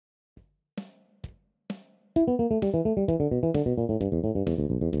Welcome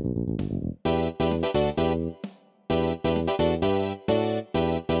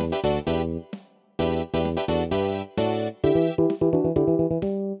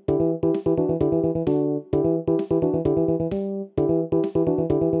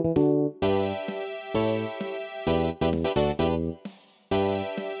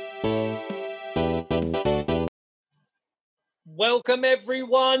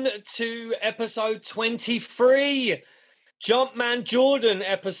everyone to episode 23, Jumpman Jordan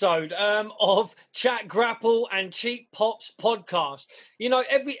episode of Chat Grapple and Cheap Pops podcast. You know,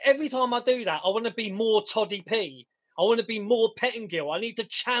 every time I do that, I want to be more Toddy P. I want to be more Pettingill. I need to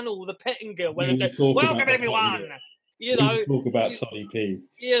channel the Pettingill when I do. Welcome everyone. You know, talk about Toddy P.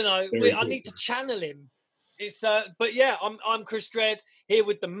 You know, I need to channel him. It's but yeah, I'm Chris Dredd here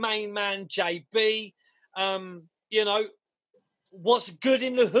with the main man JB. You know. What's good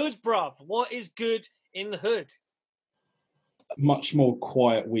in the hood, bruv? What is good in the hood? Much more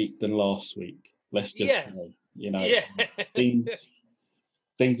quiet week than last week. Let's just say, you know, things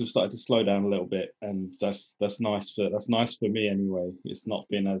have started to slow down a little bit, and that's nice for me anyway. It's not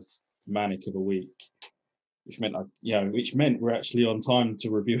been as manic of a week, which meant we're actually on time to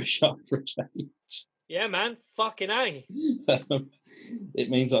review a show for a change. Yeah, man, fucking A. It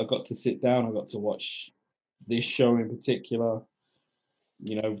means I got to sit down. I got to watch this show in particular.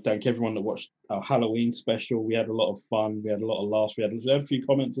 You know, thank everyone that watched our Halloween special. We had a lot of fun. We had a lot of laughs. We had a few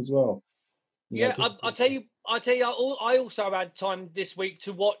comments as well. I'll tell you. I also had time this week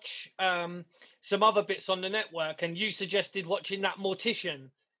to watch some other bits on the network, and you suggested watching that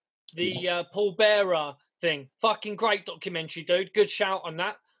Mortician, the Paul Bearer thing. Fucking great documentary, dude. Good shout on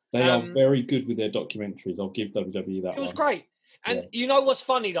that. They are very good with their documentaries. I'll give WWE that. It was great. And you know what's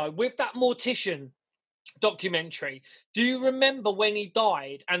funny though, with that Mortician documentary, do you remember when he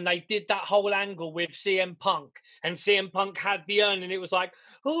died and they did that whole angle with CM Punk, and CM Punk had the urn and it was like,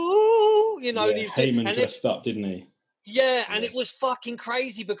 oh, you know, Heyman dressed up, didn't he? And it was fucking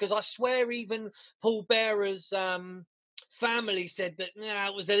crazy, because I swear even Paul Bearer's family said that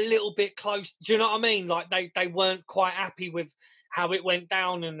it was a little bit close. Do you know what I mean? Like they weren't quite happy with how it went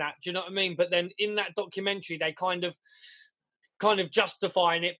down and that. Do you know what I mean? But then in that documentary, they kind of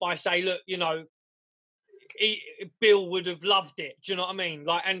justifying it by saying, look, you know, Bill would have loved it. Do you know what I mean?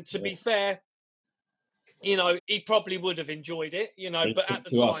 Like, and to be fair, you know, he probably would have enjoyed it, you know, but at the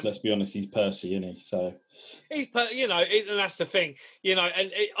time, us, let's be honest, he's Percy, isn't he? So you know, and that's the thing, you know,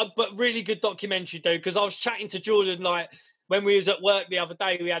 but really good documentary, dude, because I was chatting to Jordan, like, when we was at work the other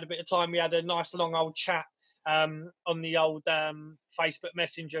day, we had a bit of time, we had a nice long old chat on the old Facebook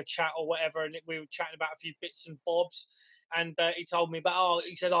Messenger chat or whatever, and we were chatting about a few bits and bobs, and he told me about,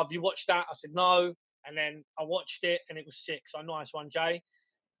 he said, have you watched that? I said, no. And then I watched it, and it was sick. So nice one, Jay.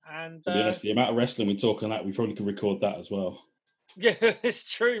 And to be honest, the amount of wrestling we talk on that, we probably could record that as well. Yeah, it's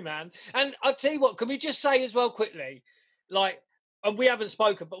true, man. And I'll tell you what, can we just say as well quickly, like, and we haven't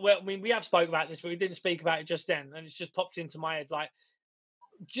spoken, but we have spoken about this, but we didn't speak about it just then, and it's just popped into my head. Like,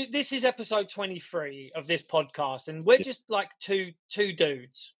 this is episode 23 of this podcast, and we're just like two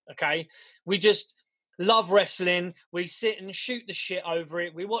dudes, okay? We just love wrestling. We sit and shoot the shit over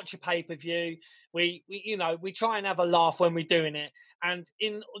it. We watch a pay-per-view. We you know, we try and have a laugh when we're doing it. And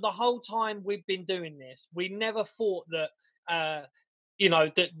in the whole time we've been doing this, we never thought that you know,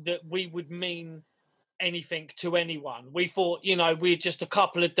 that we would mean anything to anyone. We thought, you know, we're just a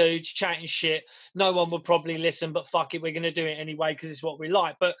couple of dudes chatting shit. No one would probably listen, but fuck it, we're going to do it anyway because it's what we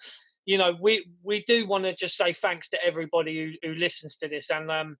like. But you know, we do want to just say thanks to everybody who listens to this,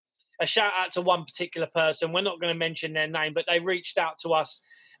 and a shout out to one particular person. We're not going to mention their name, but they reached out to us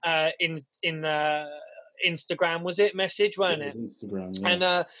in Instagram, was it? Message, weren't it? Instagram, yeah.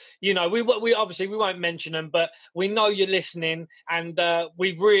 And you know, we obviously we won't mention them, but we know you're listening, and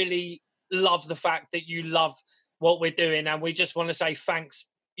we really love the fact that you love what we're doing, and we just want to say thanks,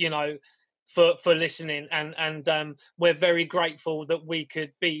 you know, for listening, and we're very grateful that we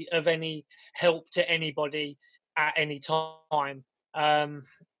could be of any help to anybody at any time.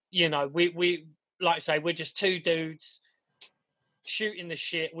 You know, we like I say, we're just two dudes shooting the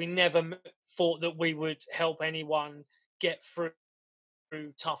shit. We never thought that we would help anyone get through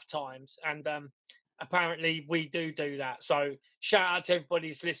tough times, and apparently we do that. So shout out to everybody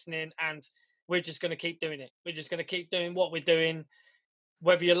who's listening, and we're just going to keep doing it. We're just going to keep doing what we're doing,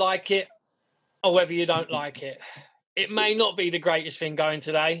 whether you like it or whether you don't like it. It may not be the greatest thing going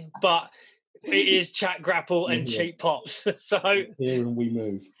today, but it is Chat Grapple and Cheap Pops. So here and we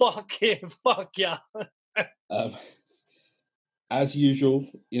move. Fuck it, fuck yeah. As usual,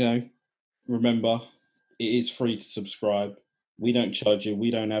 you know, remember, it is free to subscribe. We don't charge you. We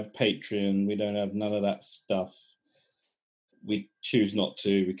don't have Patreon. We don't have none of that stuff. We choose not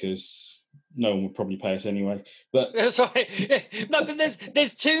to because no one would probably pay us anyway. But that's right. No, but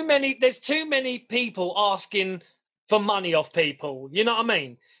there's too many people asking for money off people. You know what I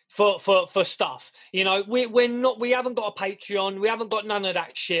mean? For stuff. You know, we haven't got a Patreon. We haven't got none of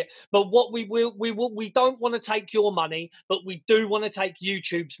that shit. But what we don't want to take your money, but we do want to take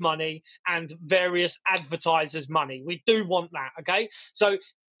YouTube's money and various advertisers' money. We do want that. Okay, so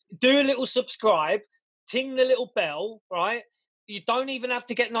do a little subscribe, ting the little bell, right? You don't even have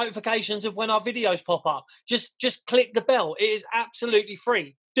to get notifications of when our videos pop up. Just click the bell. It is absolutely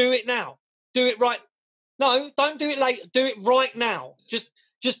free. Do it now. Do it right. No, don't do it later. Do it right now.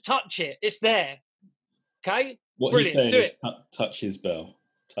 Just touch it. It's there. Okay? What Brilliant. he's saying do is it. Touch his bell.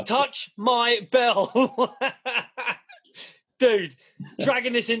 Touch my bell. Dude,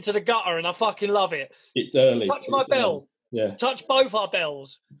 dragging this into the gutter and I fucking love it. It's early. Touch my bell. Yeah. Touch both our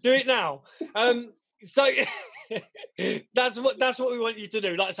bells. Do it now. So that's what we want you to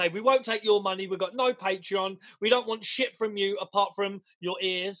do. Like I say, we won't take your money. We've got no Patreon. We don't want shit from you apart from your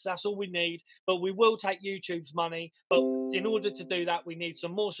ears. That's all we need. But we will take YouTube's money. But in order to do that, we need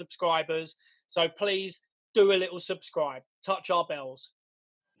some more subscribers. So please do a little subscribe. Touch our bells.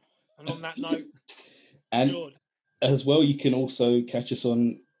 And on that note, and George. As well, you can also catch us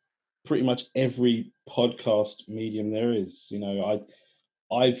on pretty much every podcast medium there is. You know,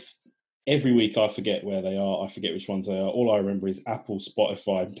 I've every week I forget where they are. I forget which ones they are. All I remember is Apple,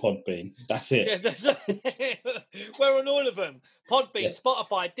 Spotify, and Podbean. That's it. Yeah, we're on all of them. Podbean,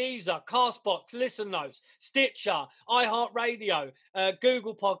 Spotify, Deezer, Castbox, Listen Notes, Stitcher, iHeartRadio,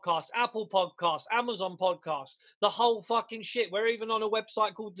 Google Podcasts, Apple Podcasts, Amazon Podcasts, the whole fucking shit. We're even on a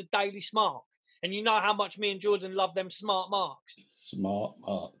website called The Daily Smart. And you know how much me and Jordan love them smart marks. Smart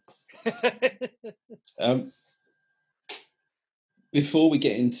marks. Before we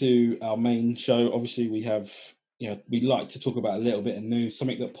get into our main show, obviously we'd like to talk about a little bit of news,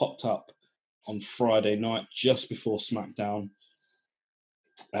 something that popped up on Friday night just before SmackDown.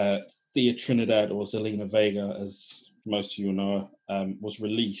 Thea Trinidad, or Zelina Vega, as most of you know, was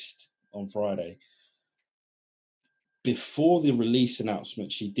released on Friday. Before the release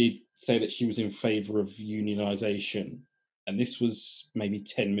announcement, she did say that she was in favour of unionisation. And this was maybe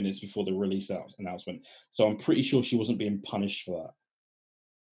 10 minutes before the release announcement. So I'm pretty sure she wasn't being punished for that.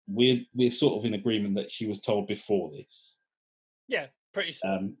 We're sort of in agreement that she was told before this. Yeah, pretty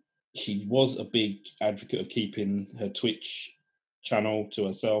sure. She was a big advocate of keeping her Twitch channel to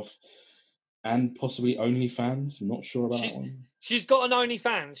herself and possibly OnlyFans. I'm not sure about that one. She's got an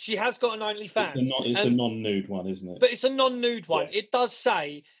OnlyFans. She has got an OnlyFans. It's a non-nude one, isn't it? But it's a non-nude one. Yeah. It does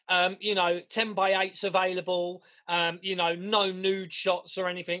say, 10x8's available, no nude shots or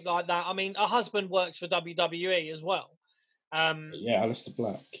anything like that. I mean, her husband works for WWE as well. Aleister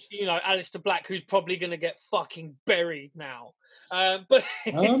Black. Aleister Black, who's probably going to get fucking buried now.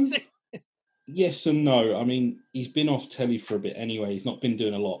 Yes and no. I mean, he's been off telly for a bit anyway. He's not been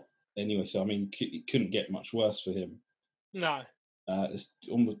doing a lot anyway. So, I mean, it couldn't get much worse for him. No. It's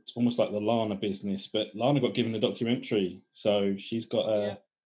almost like the Lana business, but Lana got given a documentary, so she's got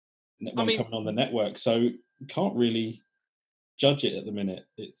one coming on the network. So you can't really judge it at the minute.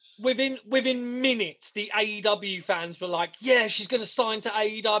 It's within minutes, the AEW fans were like, "Yeah, she's going to sign to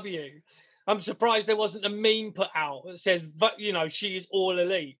AEW." I'm surprised there wasn't a meme put out that says, she is all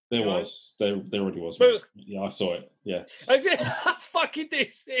elite. There was. There already was. Yeah, I saw it. Yeah. Fucking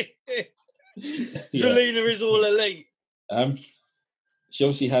this. Zelina is all elite. She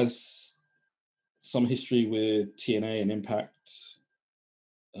obviously has some history with TNA and Impact.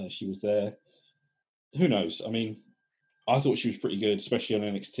 She was there. Who knows? I mean, I thought she was pretty good, especially on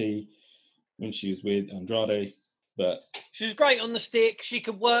NXT when she was with Andrade. But she was great on the stick. She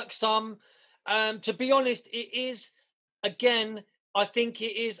could work some. To be honest, it is, again, I think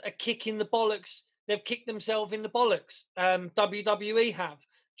it is a kick in the bollocks. They've kicked themselves in the bollocks. WWE have.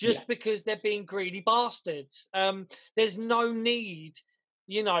 Just because they're being greedy bastards. There's no need,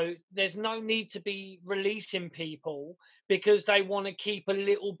 there's no need to be releasing people because they want to keep a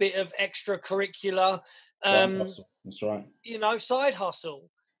little bit of extracurricular, side hustle. That's right. Side hustle.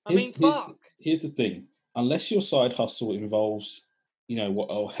 Fuck. Here's the thing. Unless your side hustle involves, what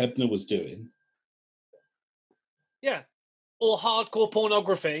Hebner was doing. Yeah. Or hardcore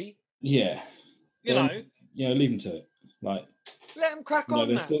pornography. Yeah. Leave them to it. Like, let them crack on.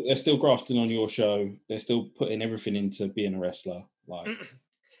 They're still grafting on your show. They're still putting everything into being a wrestler. Like,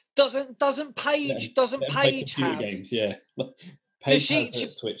 doesn't Paige have games? Yeah, Paige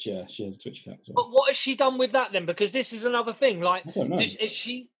has a Twitch. Yeah, she has a Twitch account. But what has she done with that then? Because this is another thing. Like, I don't know. Is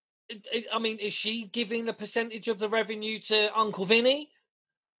she I mean, is she giving a percentage of the revenue to Uncle Vinny?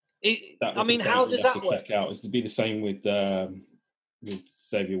 I mean, how does that work? Check out. It's to be the same with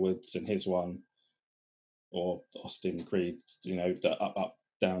Xavier Woods and his one, or Austin Creed. You know, the up,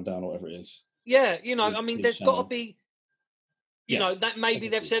 down, down, whatever it is. Yeah, you know, I mean, there's got to be. You know, that maybe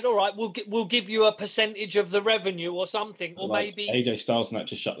they've said, all right, we'll give you a percentage of the revenue or something, or like maybe AJ Styles and that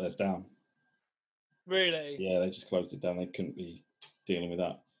just shut theirs down. Really? Yeah, they just closed it down. They couldn't be dealing with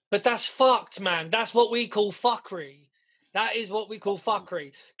that. But that's fucked, man. That's what we call fuckery. That is what we call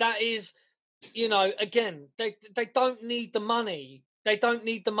fuckery. That is, you know, again, they don't need the money. They don't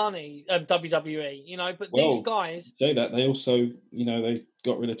need the money, WWE, you know, but these guys... Say that. They also, you know, they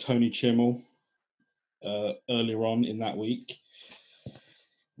got rid of Tony Chimmel earlier on in that week.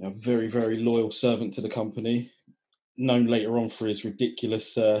 A very, very loyal servant to the company, known later on for his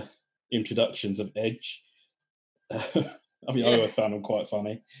ridiculous introductions of Edge. I mean, I always found him quite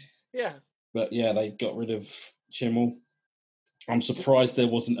funny. Yeah. But yeah, they got rid of Chimmel. I'm surprised there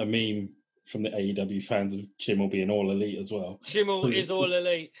wasn't a meme from the AEW fans of Chimmel being all elite as well. Chimmel is all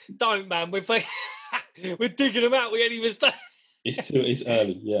elite. Don't, man. We're digging him out. We ain't even started. It's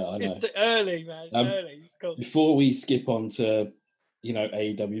early. Yeah, I know. It's early, man. It's early. It's cool. Before we skip on to, you know,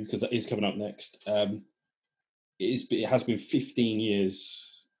 AEW, because that is coming up next, it has been 15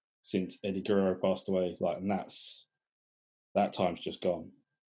 years since Eddie Guerrero passed away. Like, and that time's just gone.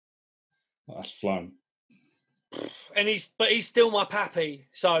 That's flown. And he's still my pappy.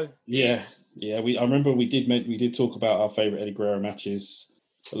 So yeah. I remember we did talk about our favourite Eddie Guerrero matches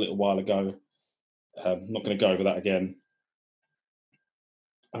a little while ago. Not going to go over that again.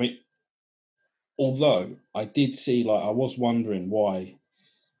 I mean, although I did see, like, I was wondering why,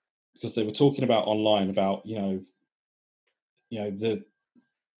 because they were talking about online about, it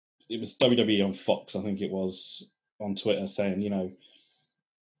was WWE on Fox, I think it was, on Twitter saying, you know,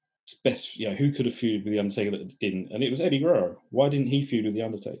 best, you know, who could have feuded with The Undertaker that didn't? And it was Eddie Guerrero. Why didn't he feud with The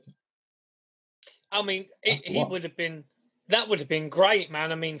Undertaker? I mean, that would have been great,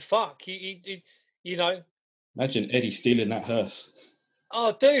 man. I mean, fuck, you know. Imagine Eddie stealing that hearse.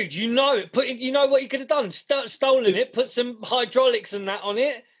 Oh, dude, you know what you could have done? Stolen it, put some hydraulics and that on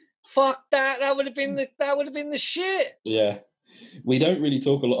it. Fuck that. That would have been the shit. Yeah. We don't really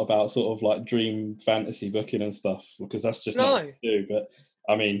talk a lot about sort of like dream fantasy booking and stuff because that's just not what we do. But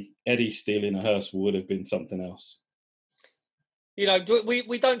I mean, Eddie stealing a hearse would have been something else. You know,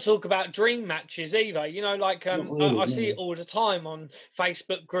 we don't talk about dream matches either. You know, like I see it all the time on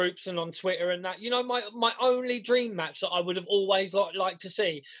Facebook groups and on Twitter and that. You know, my only dream match that I would have always liked to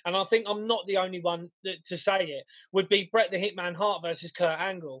see, and I think I'm not the only one to say it, would be Bret the Hitman Hart versus Kurt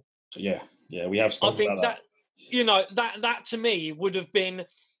Angle. Yeah, we have spoken about that. You know, that to me would have been,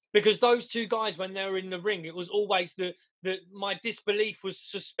 because those two guys, when they were in the ring, it was always my disbelief was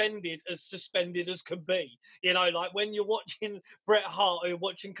suspended as could be. You know, like when you're watching Bret Hart or you're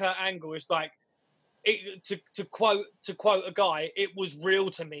watching Kurt Angle, it's like, to quote a guy, it was real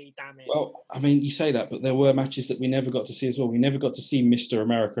to me, damn it. Well, I mean, you say that, but there were matches that we never got to see as well. We never got to see Mr.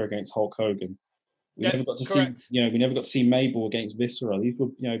 America against Hulk Hogan. We never got to see Mabel against Viscera. These were,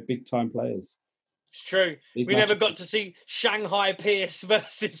 you know, big time players. It's true. We never got to see Shanghai Pierce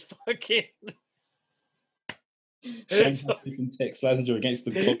versus fucking Shanghai Pierce and Tex Slazenger against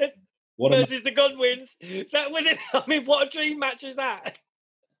the versus the Godwins. That would, I mean, what a dream match is that?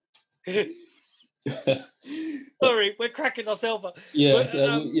 Sorry, we're cracking ourselves up. Yeah,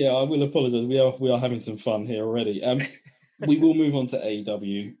 I will apologise. We are having some fun here already. We will move on to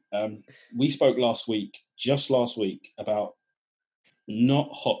AEW. We spoke just last week, about not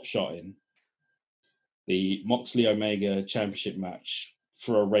hot-shotting the Moxley Omega Championship match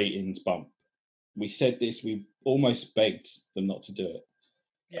for a ratings bump. We said this, we almost begged them not to do it.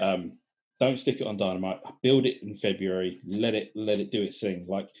 Yeah. Don't stick it on Dynamite. Build it in February. Let it do its thing.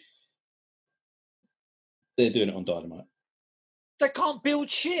 Like, they're doing it on Dynamite. They can't build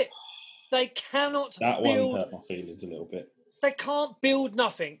shit. They cannot build. That one hurt my feelings a little bit. They can't build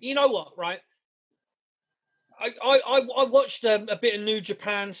nothing. You know what, right? I watched a bit of New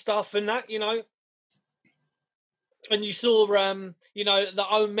Japan stuff and that, you know. And you saw, you know, the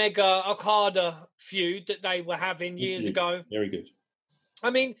Omega Okada feud that they were having years ago. Very good. I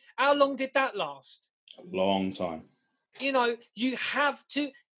mean, how long did that last? A long time. You know, you have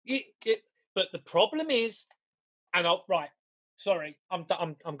to. But the problem is, and sorry, I'm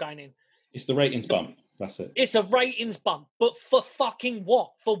going in. It's the ratings bump. That's it. It's a ratings bump, but for fucking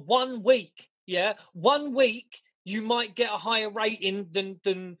what? For 1 week, yeah. 1 week, you might get a higher rating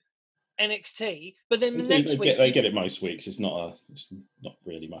than NXT, but then the next week they get it most weeks. It's not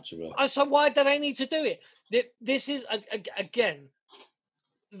really much of a. So why do they need to do it? This is again,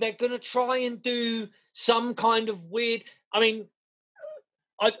 they're going to try and do some kind of weird. I mean,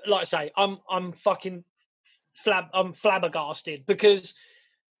 like I say, I'm fucking I'm flabbergasted because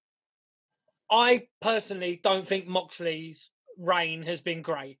I personally don't think Moxley's reign has been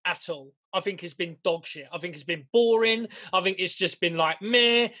great at all. I think it's been dog shit. I think it's been boring. I think it's just been like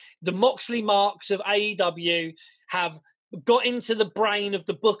meh. The Moxley marks of AEW have got into the brain of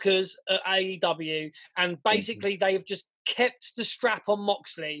the bookers at AEW, and basically they have just kept the strap on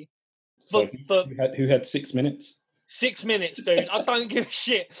Moxley. So who had 6 minutes? 6 minutes, dude. I don't give a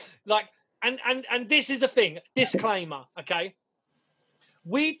shit. Like, and this is the thing. Disclaimer, okay?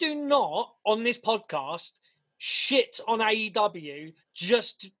 We do not on this podcast shit on AEW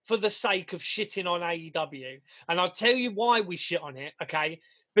just for the sake of shitting on AEW. And I'll tell you why we shit on it, okay?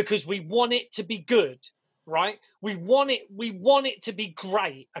 Because we want it to be good, right? We want it to be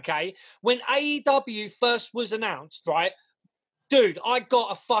great, okay? When AEW first was announced, right? Dude, I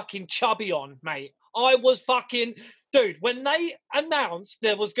got a fucking chubby on, mate. I was fucking... Dude, when they announced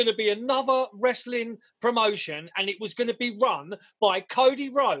there was going to be another wrestling promotion and it was going to be run by Cody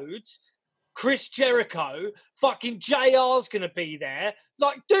Rhodes, Chris Jericho, fucking JR's going to be there.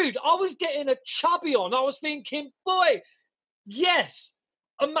 Like, dude, I was getting a chubby on. I was thinking, boy, yes,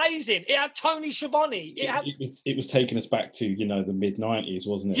 amazing. It had Tony Schiavone. It was taking us back to, the mid-90s,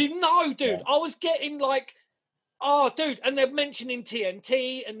 wasn't it? Dude, yeah. I was getting like... Oh, dude, and they're mentioning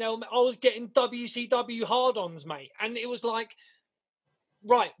TNT, and I was getting WCW hard-ons, mate. And it was like,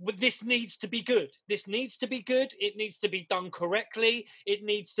 right, well, this needs to be good. This needs to be good. It needs to be done correctly. It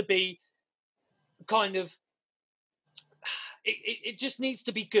needs to be kind of... It just needs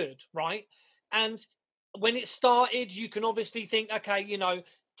to be good, right? And when it started, you can obviously think, okay,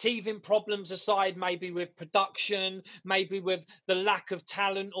 teething problems aside, maybe with production, maybe with the lack of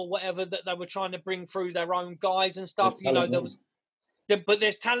talent or whatever that they were trying to bring through their own guys and stuff. But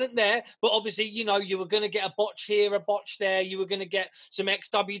there's talent there. But obviously, you were going to get a botch here, a botch there. You were going to get some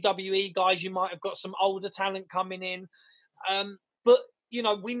ex-WWE guys. You might have got some older talent coming in. But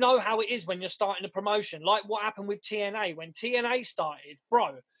we know how it is when you're starting a promotion. Like what happened with TNA. When TNA started,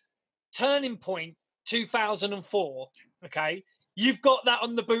 bro, Turning Point 2004, okay? You've got that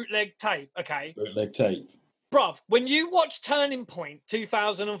on the bootleg tape, okay? Bootleg tape. Bruv, when you watch Turning Point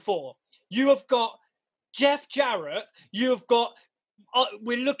 2004, you have got Jeff Jarrett, you have got,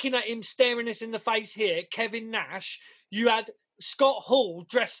 we're looking at him staring us in the face here, Kevin Nash, you had Scott Hall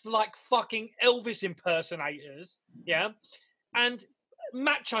dressed like fucking Elvis impersonators, yeah? And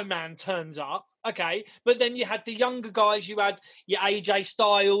Macho Man turns up, okay, but then you had the younger guys, you had your AJ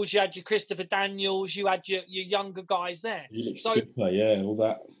Styles, you had your Christopher Daniels, you had your younger guys there. Skipper, yeah, all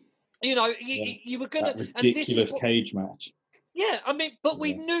that. You were going to... ridiculous cage match. Yeah, I mean, but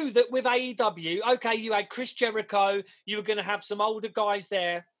we knew that with AEW, okay, you had Chris Jericho, you were going to have some older guys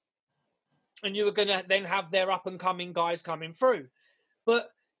there, and you were going to then have their up-and-coming guys coming through.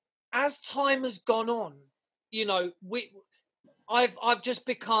 But as time has gone on, I've just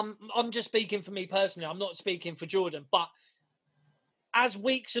become... I'm just speaking for me personally. I'm not speaking for Jordan. But as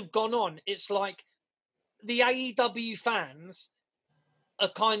weeks have gone on, it's like the AEW fans are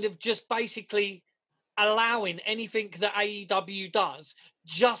kind of just basically allowing anything that AEW does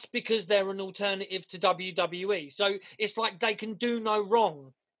just because they're an alternative to WWE. So it's like they can do no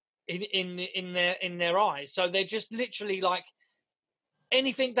wrong in their eyes. So they're just literally like...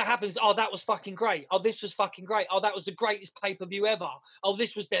 Anything that happens, oh, that was fucking great. Oh, this was fucking great. Oh, that was the greatest pay-per-view ever. Oh,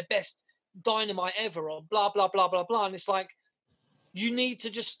 this was their best Dynamite ever, or blah, blah, blah, blah, blah. And it's like, you need to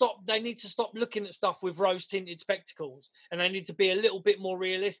just stop. They need to stop looking at stuff with rose-tinted spectacles. And they need to be a little bit more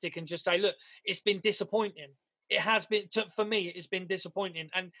realistic and just say, look, it's been disappointing. It has been, for me, it's been disappointing.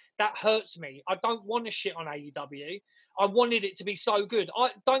 And that hurts me. I don't want to shit on AEW. I wanted it to be so good.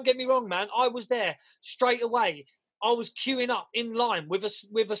 Don't get me wrong, man. I was there straight away. I was queuing up in line with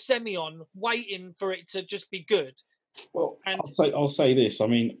a semi on, waiting for it to just be good. Well, and I'll say this. I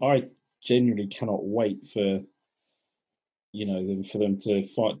mean, I genuinely cannot wait for for them to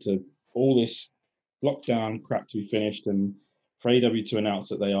fight to all this lockdown crap to be finished, and for AEW to announce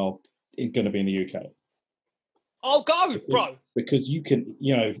that they are going to be in the UK. I'll go, bro. Because you can,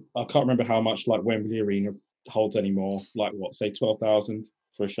 I can't remember how much like Wembley Arena holds anymore. Like what, say 12,000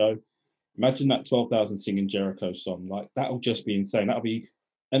 for a show. Imagine that 12,000 singing Jericho's song. Like, that'll just be insane. That'll be,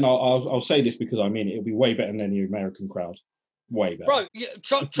 and I'll say this because I mean it. It'll be way better than any American crowd. Way better.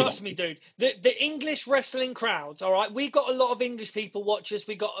 Bro, trust me, dude. The English wrestling crowds, all right? We got a lot of English people watch us.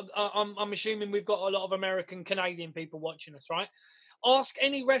 We got, I'm assuming we've got a lot of American, Canadian people watching us, right? Ask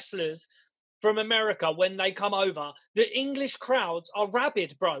any wrestlers from America when they come over. The English crowds are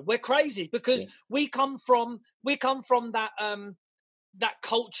rabid, bro. We're crazy because we come from that that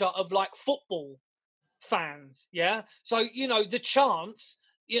culture of like football fans. Yeah. So, you know, the chants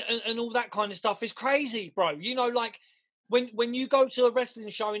and all that kind of stuff is crazy, bro. You know, like when you go to a wrestling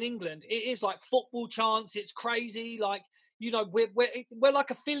show in England, it is like football chants. It's crazy. Like, you know, we're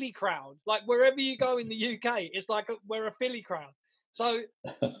like a Philly crowd. Like wherever you go in the UK, it's like we're a Philly crowd. So,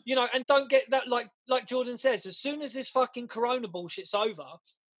 you know, and don't get that, like Jordan says, as soon as this fucking Corona bullshit's over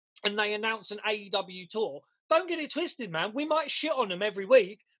and they announce an AEW tour, don't get it twisted, man. We might shit on them every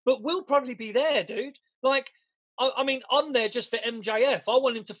week, but we'll probably be there, dude. Like, I mean, I'm there just for MJF. I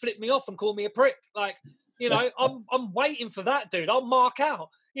want him to flip me off and call me a prick. Like, you know, I'm waiting for that, dude. I'll mark out.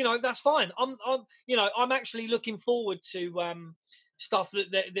 You know, that's fine. I'm actually looking forward to stuff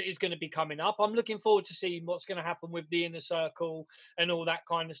that is going to be coming up. I'm looking forward to seeing what's going to happen with the Inner Circle and all that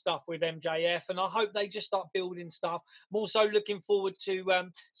kind of stuff with MJF. And I hope they just start building stuff. I'm also looking forward to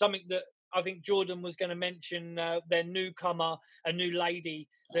something that I think Jordan was going to mention, their newcomer, a new lady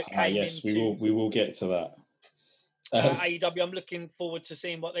that came yes, into. we will get to that. AEW. I'm looking forward to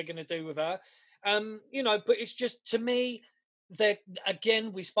seeing what they're going to do with her. You know, but it's just, to me, they're,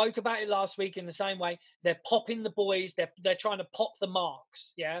 again, we spoke about it last week in the same way. They're popping the boys. They're trying to pop the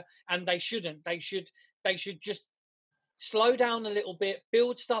marks, yeah, and they shouldn't. They should just slow down a little bit,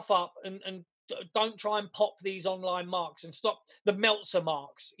 build stuff up, and don't try and pop these online marks and stop the Meltzer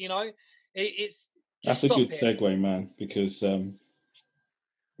marks. You know, it's that's a good segue, man, because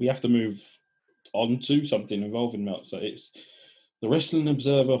we have to move on to something involving Meltzer. It's the Wrestling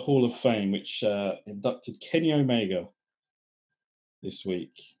Observer Hall of Fame, which inducted Kenny Omega this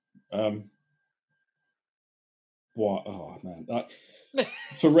week. What? Oh man!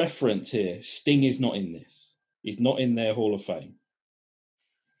 For reference here, Sting is not in this. He's not in their Hall of Fame.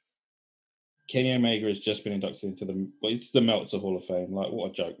 Kenny Omega has just been inducted into it's the Meltzer Hall of Fame. Like,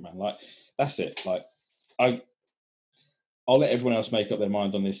 what a joke, man! Like, that's it. Like, I'll let everyone else make up their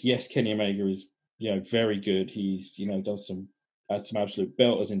mind on this. Yes, Kenny Omega is, you know, very good. He's, you know, had some absolute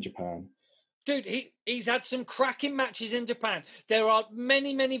belters in Japan. Dude, he's had some cracking matches in Japan. There are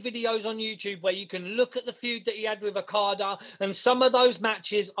many, many videos on YouTube where you can look at the feud that he had with Okada, and some of those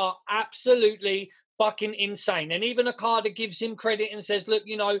matches are absolutely fucking insane. And even Okada gives him credit and says, look,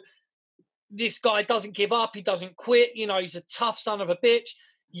 you know, this guy doesn't give up. He doesn't quit. You know, he's a tough son of a bitch.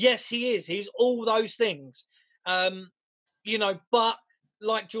 Yes, he is. He's all those things. You know, but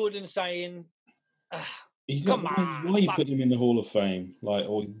like Jordan's saying, come on. Why are you putting him in the Hall of Fame? Like,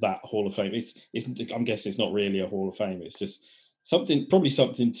 or that Hall of Fame? It's. I'm guessing it's not really a Hall of Fame. It's just probably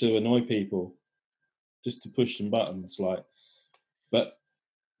something to annoy people, just to push some buttons. Like, but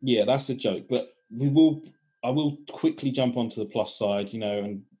yeah, that's a joke. But I will quickly jump onto the plus side, you know,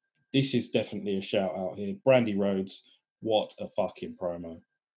 and this is definitely a shout out here. Brandy Rhodes, what a fucking promo.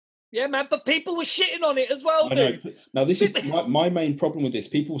 Yeah, man, but people were shitting on it as well, dude. Now, this is my main problem with this.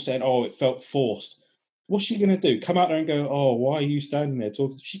 People were saying, oh, it felt forced. What's she going to do? Come out there and go, oh, why are you standing there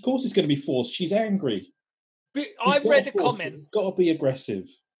talking? Of course it's going to be forced. She's angry. I read a comment. It's got to be aggressive.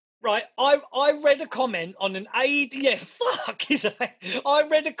 Right, I read a comment on an I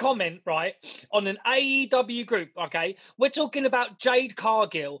read a comment, right, on an AEW group, okay? We're talking about Jade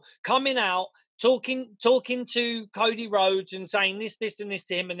Cargill coming out, talking to Cody Rhodes and saying this, and this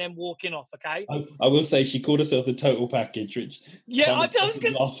to him, and then walking off, okay? I will say she called herself the total package, which I was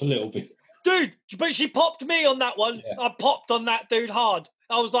going to laugh a little bit. Dude, but she popped me on that one. Yeah. I popped on that dude hard.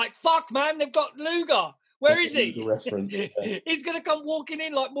 I was like, fuck, man, they've got Luger. Where is he? The reference. Yeah. He's going to come walking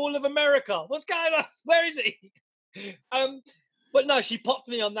in like Mall of America. What's going on? Where is he? But no, she popped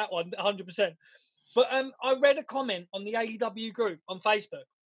me on that one, 100%. But I read a comment on the AEW group on Facebook.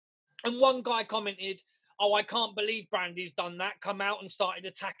 And one guy commented, oh, I can't believe Brandy's done that. Come out and started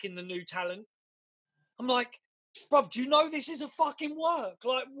attacking the new talent. I'm like, bruv, do you know this is a fucking work?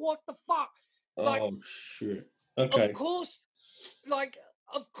 Like, what the fuck? Like, oh, shit. Okay. Of course.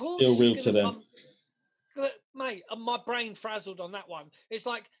 Still real to them. Mate, my brain frazzled on that one. It's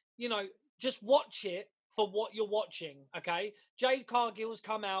like, you know, just watch it for what you're watching, okay? Jade Cargill's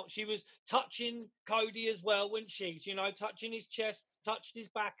come out. She was touching Cody as well, wasn't she? You know, touching his chest, touched his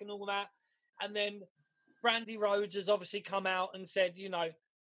back and all that. And then Brandy Rhodes has obviously come out and said, you know,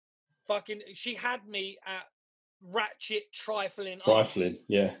 she had me at ratchet trifling,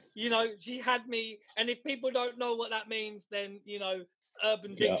 yeah. You know, she had me, and if people don't know what that means, then, you know,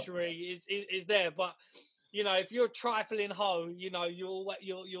 Urban Dictionary is there. But, you know, if you're a trifling hoe, you know, you're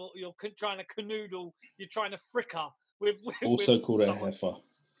trying to canoodle, you're trying to fricker with also with called a heifer.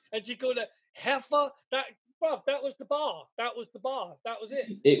 And she called it heifer. That was the bar. That was the bar. That was it.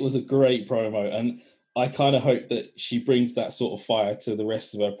 It was a great promo, and I kind of hope that she brings that sort of fire to the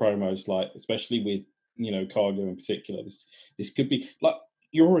rest of her promos, like especially with Cargill in particular. This could be like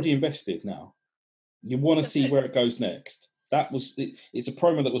you're already invested now. You want to see where it goes next. That was it's a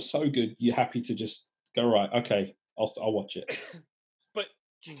promo that was so good. You're happy to just go right. Okay, I'll watch it. But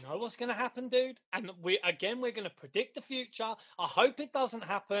do you know what's going to happen, dude? And we're going to predict the future. I hope it doesn't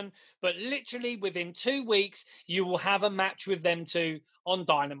happen, but literally within 2 weeks, you will have a match with them two on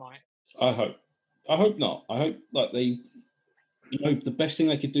Dynamite. I hope not. I hope like they, the best thing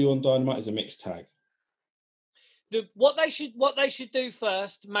they could do on Dynamite is a mixed tag. What they should do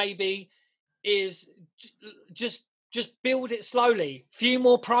first, maybe, is just build it slowly. Few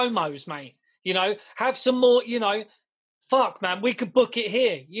more promos, mate. Have some more. Fuck, man, we could book it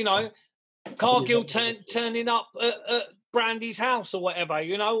here. Cargill turning up at Brandy's house or whatever.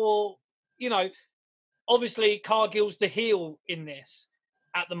 Obviously Cargill's the heel in this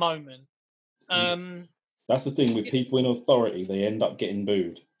at the moment. That's the thing with people in authority; they end up getting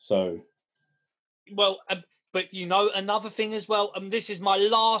booed. So, well. But another thing as well, and this is my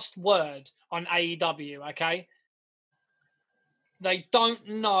last word on AEW, okay? They don't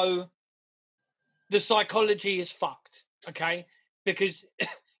know the psychology is fucked, okay? Because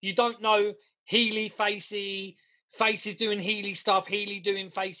you don't know Healy, Facey, Facey's doing Healy stuff, Healy doing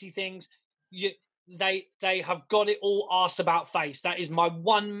Facey things. They have got it all arse about face. That is my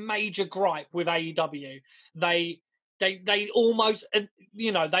one major gripe with AEW. They almost,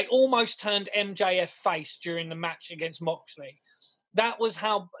 they almost turned MJF face during the match against Moxley. That's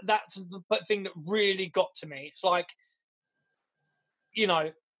the thing that really got to me. It's like,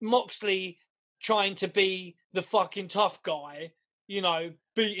 Moxley trying to be the fucking tough guy,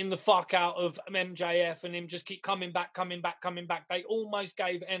 beating the fuck out of MJF and him just keep coming back. They almost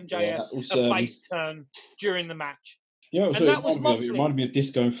gave MJF a face turn during the match. Yeah, so it reminded me of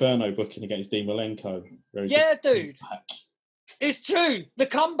Disco Inferno booking against Dean Malenko. Yeah, dude. It's true. The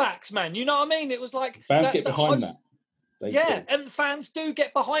comebacks, man. You know what I mean? It was like fans get behind that. And fans do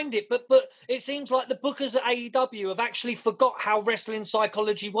get behind it, but it seems like the bookers at AEW have actually forgot how wrestling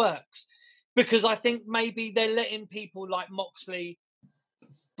psychology works, because I think maybe they're letting people like Moxley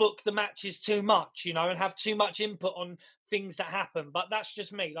book the matches too much, and have too much input on things that happen. But that's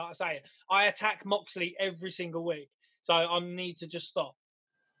just me. Like I say, I attack Moxley every single week. So I need to just stop.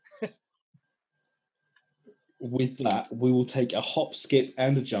 With that, we will take a hop, skip,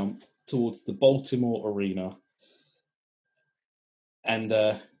 and a jump towards the Baltimore Arena. And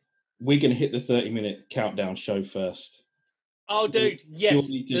we're going to hit the 30-minute countdown show first. Oh, dude, yes.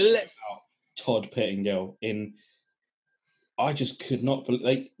 Let's Todd Pettengill in. I just could not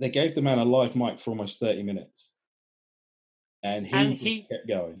believe they gave the man a live mic for almost 30 minutes. And he kept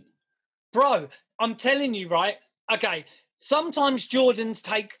going. Bro, I'm telling you, right? Okay, sometimes Jordan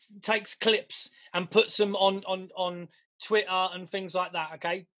takes clips and puts them on Twitter and things like that,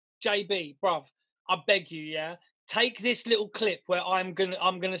 okay? JB, bruv, I beg you, yeah? Take this little clip where I'm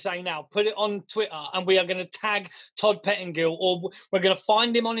gonna say now, put it on Twitter, and we are gonna tag Todd Pettengill, or we're gonna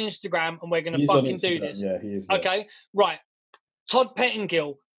find him on Instagram, and we're gonna fucking do this. Yeah, he is. Okay, right. Todd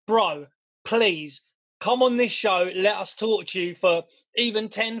Pettengill, bro, please come on this show. Let us talk to you for even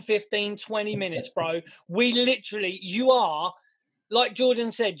 10, 15, 20 minutes, bro. You are, like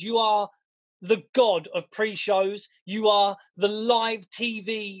Jordan said, you are the god of pre-shows. You are the live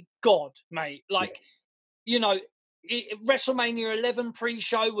TV god, mate. WrestleMania 11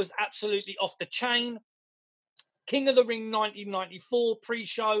 pre-show was absolutely off the chain. King of the Ring 1994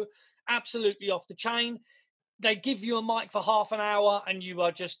 pre-show, absolutely off the chain. They give you a mic for half an hour and you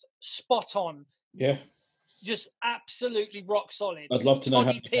are just spot on. Yeah. Just absolutely rock solid. I'd love to know how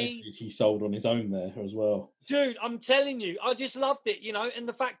many papers he sold on his own there as well. Dude, I'm telling you, I just loved it, and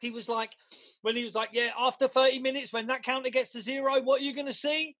the fact he was like, yeah, after 30 minutes, when that counter gets to 0, what are you going to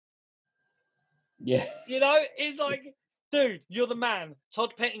see? Yeah. It's like, dude, you're the man.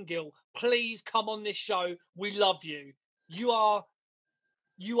 Todd Pettengill, please come on this show. We love you. You are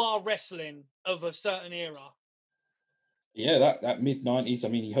wrestling of a certain era. Yeah, that mid-90s. I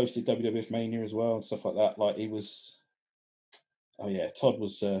mean, he hosted WWF Mania as well and stuff like that. Like, he was... Oh, yeah, Todd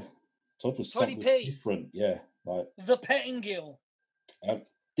was something different. Yeah, like... The Pettengill.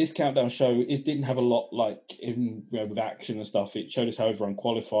 This countdown show, it didn't have a lot, like, with action and stuff. It showed us how everyone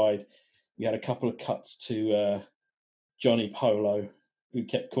qualified. We had a couple of cuts to Johnny Polo, who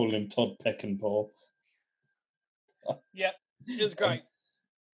kept calling him Todd Peckinpah. Yep, it was great.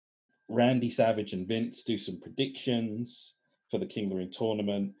 Randy Savage and Vince do some predictions for the King of the Ring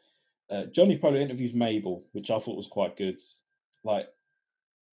tournament. Johnny Polo interviews Mabel, which I thought was quite good. Like,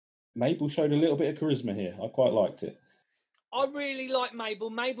 Mabel showed a little bit of charisma here. I quite liked it. I really like Mabel.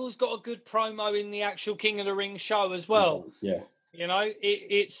 Mabel's got a good promo in the actual King of the Ring show as well. Does, yeah.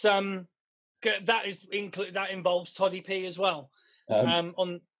 It's that involves Toddy P as well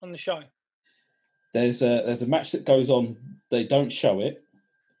on the show. There's a match that goes on. They don't show it,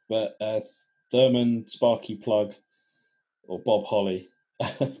 but Thurman, Sparky Plug, or Bob Holly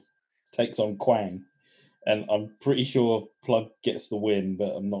takes on Quang, and I'm pretty sure Plug gets the win,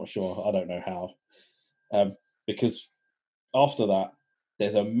 but I'm not sure. I don't know how, because after that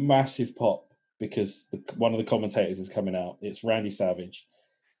there's a massive pop because one of the commentators is coming out. It's Randy Savage,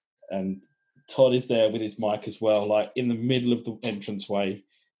 and Todd is there with his mic as well, like in the middle of the entranceway,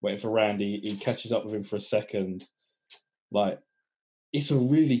 waiting for Randy. He catches up with him for a second. Like, it's a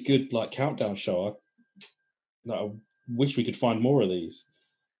really good countdown show. I wish we could find more of these.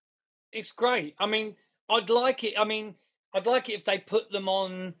 It's great. I mean, I'd like it. I'd like it if they put them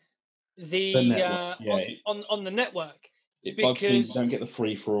on the network. On the network. It bugs me. We don't get the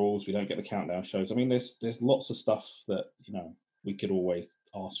free for alls. We don't get the countdown shows. I mean, there's lots of stuff that we could always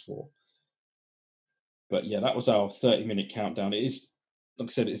ask for. But yeah, that was our 30-minute countdown. It is, like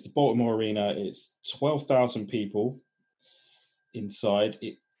I said, it's the Baltimore Arena. It's 12,000 people inside.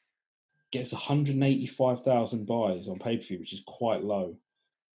 It gets 185,000 buys on pay-per-view, which is quite low.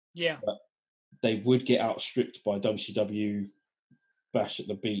 Yeah. But they would get outstripped by WCW Bash at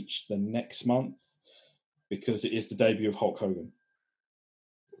the Beach the next month because it is the debut of Hulk Hogan.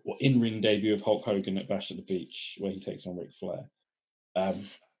 Or in-ring debut of Hulk Hogan at Bash at the Beach, where he takes on Ric Flair.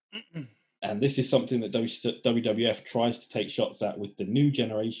 And this is something that WWF tries to take shots at with the new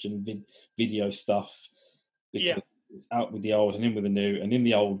generation video stuff. Because it's out with the old and in with the new. And in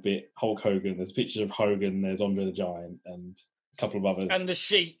the old bit, Hulk Hogan, there's pictures of Hogan, there's Andre the Giant, and a couple of others. And the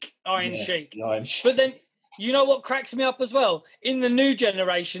Sheik, Iron Sheik. Iron Sheik. But then, you know what cracks me up as well? In the new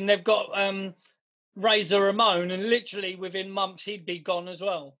generation, they've got Razor Ramon, and literally within months, he'd be gone as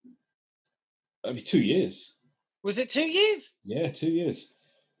well. Only 2 years. Was it 2 years? Yeah, 2 years.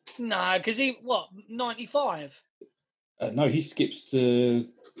 No, because 95? No, he skips to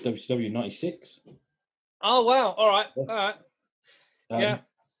WCW 96. Oh, wow. All right. Yeah.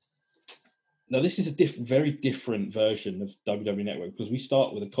 Now, this is a very different version of WWE Network because we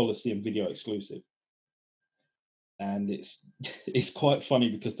start with a Coliseum video exclusive. And it's quite funny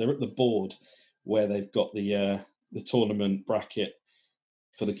because they're at the board where they've got the tournament bracket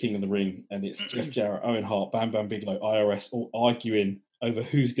for the King of the Ring, and it's Jeff Jarrett, Owen Hart, Bam Bam Bigelow, IRS, all arguing over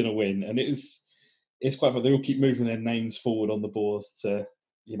who's going to win, and it's quite fun. They all keep moving their names forward on the board to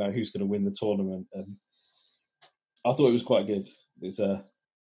who's going to win the tournament, and I thought it was quite good.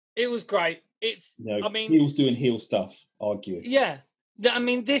 It was great. It's heels doing heel stuff, arguing. Yeah,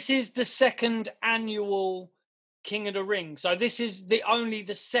 this is the second annual King of the Ring, so this is the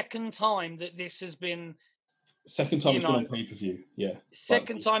second time that this has been. Second time it's been on pay-per-view, yeah.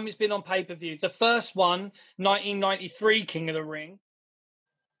 Second time it's been on pay-per-view. The first one, 1993 King of the Ring,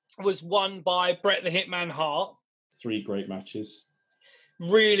 was won by Bret the Hitman Hart. 3 great matches.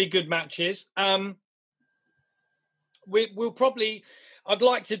 Really good matches. We'll probably... I'd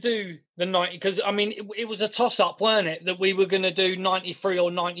like to do the 90... Because, it was a toss-up, weren't it? That we were going to do 93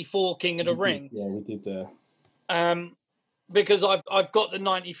 or 94 King of the Ring. Yeah, we did. Because I've got the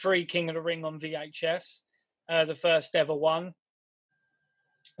 93 King of the Ring on VHS. The first ever one.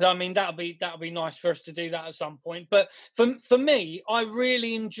 That'll be nice for us to do that at some point. But for me, I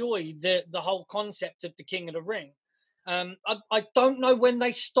really enjoyed the whole concept of the King of the Ring. I don't know when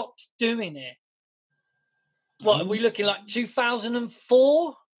they stopped doing it. What are we looking like?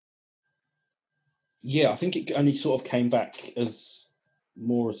 2004? Yeah, I think it only sort of came back as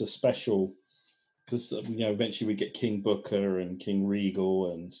a special because eventually we get King Booker and King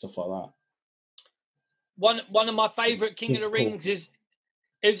Regal and stuff like that. One of my favourite King of the Rings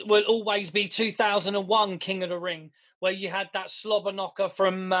will always be 2001 King of the Ring, where you had that slobber knocker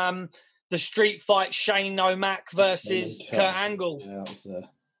from the street fight Shane O'Mac versus Kurt Angle. Yeah, that was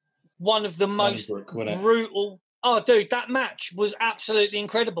one of the most brutal. Oh, dude, that match was absolutely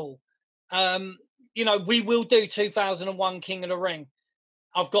incredible. We will do 2001 King of the Ring.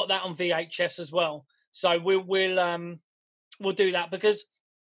 I've got that on VHS as well, so we'll do that because.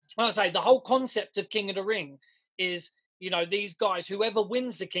 Like I say, the whole concept of King of the Ring is, these guys, whoever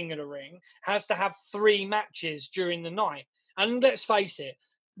wins the King of the Ring has to have 3 matches during the night. And let's face it,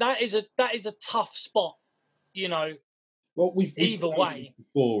 that is a tough spot, Well, we've either way.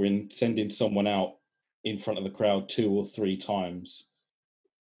 Before in sending someone out in front of the crowd 2 or 3 times,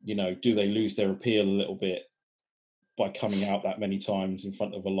 do they lose their appeal a little bit by coming out that many times in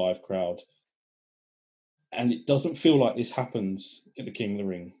front of a live crowd? And it doesn't feel like this happens at the King of the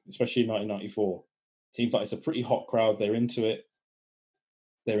Ring, especially in 1994. It seems like it's a pretty hot crowd. They're into it.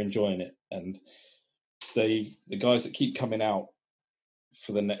 They're enjoying it. And the guys that keep coming out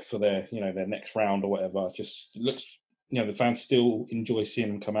for their their next round or whatever. It just looks, the fans still enjoy seeing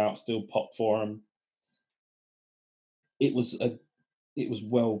them come out, still pop for them. It was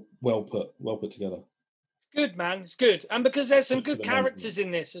well put together. It's good, man. It's good, and because there's some good characters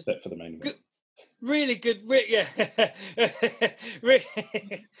in this, except for the main event. Really good,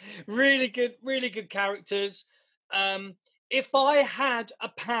 really good characters. If I had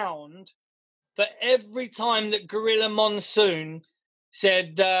 £1 for every time that Gorilla Monsoon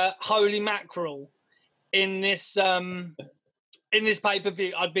said "holy mackerel" in this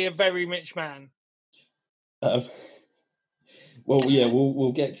pay-per-view, I'd be a very rich man. Well, yeah,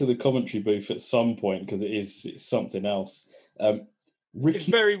 we'll get to the commentary booth at some point because it's something else. It's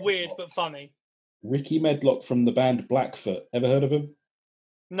very weird but funny. Ricky Medlock from the band Blackfoot. Ever heard of him?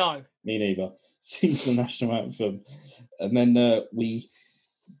 No. Me neither. Sings the national anthem. And then we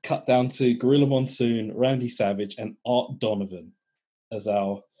cut down to Gorilla Monsoon, Randy Savage, and Art Donovan as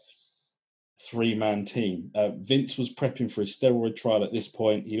our three-man team. Vince was prepping for his steroid trial at this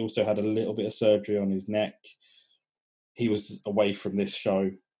point. He also had a little bit of surgery on his neck. He was away from this show.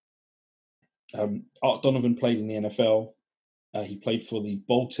 Art Donovan played in the NFL. He played for the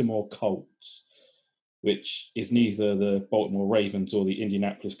Baltimore Colts, which is neither the Baltimore Ravens or the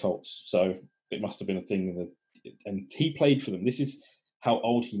Indianapolis Colts. So it must have been a thing. And he played for them. This is how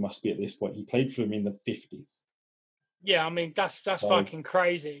old he must be at this point. He played for them in the 50s. Yeah, I mean, that's fucking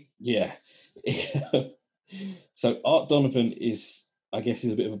crazy. Yeah. So Art Donovan is a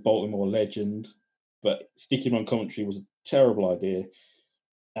bit of a Baltimore legend, but sticking on commentary was a terrible idea.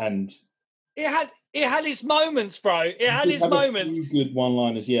 And it had its moments, bro. It had its moments. A few good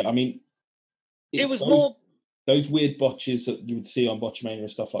one-liners, yeah. I mean, it was more those weird botches that you would see on Botchamania and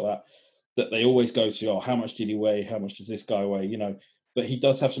stuff like that they always go to, how much did he weigh? How much does this guy weigh? But he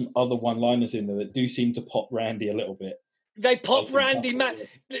does have some other one-liners in there that do seem to pop Randy a little bit. They pop Randy, man.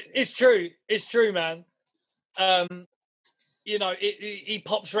 It's true, man. He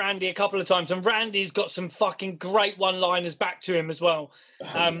pops Randy a couple of times, and Randy's got some fucking great one-liners back to him as well.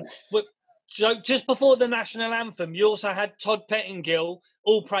 So just before the national anthem, you also had Todd Pettingill.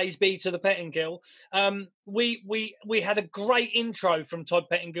 All praise be to the Pettingill. We had a great intro from Todd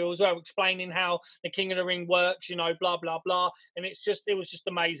Pettingill as well, explaining how the King of the Ring works. Blah blah blah, and it was just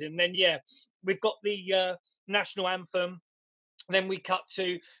amazing. Then we've got the national anthem. Then we cut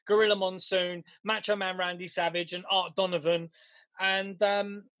to Gorilla Monsoon, Macho Man Randy Savage, and Art Donovan, and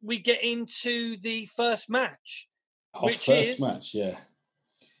we get into the first match. Match, yeah.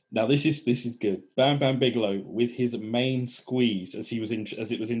 Now this is good. Bam Bam Bigelow with his main squeeze as it was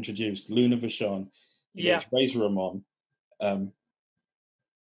introduced. Luna Vachon, Razor Ramon. Bam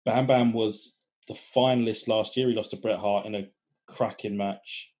Bam was the finalist last year. He lost to Bret Hart in a cracking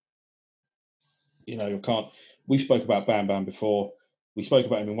match. We spoke about Bam Bam before. We spoke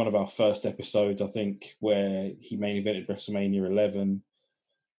about him in one of our first episodes, I think, where he main evented WrestleMania 11.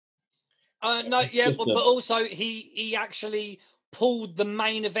 But also he actually pulled the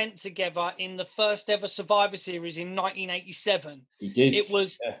main event together in the first ever Survivor Series in 1987. He did.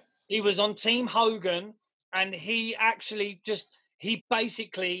 He was on Team Hogan, and he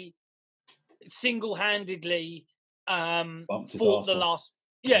basically single-handedly fought the last.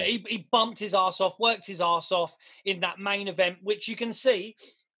 Yeah, he bumped his ass off, worked his ass off in that main event, which you can see.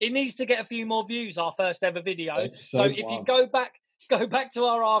 It needs to get a few more views, our first ever video. So if you go back to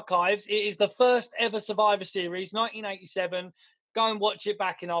our archives, it is the first ever Survivor Series, 1987. Go and watch it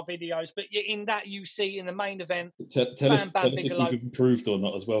back in our videos. But in that, you see in the main event, tell us if we've improved or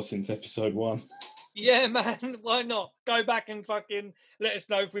not as well since episode 1. Yeah, man. Why not? Go back and fucking let us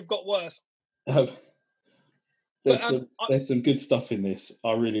know if we've got worse. There's some good stuff in this.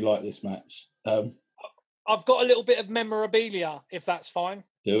 I really like this match. I've got a little bit of memorabilia, if that's fine.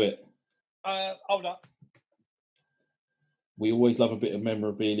 Do it. Hold up. We always love a bit of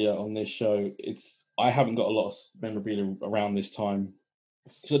memorabilia on this show. I haven't got a lot of memorabilia around this time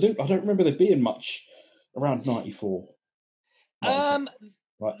because I don't remember there being much around 94.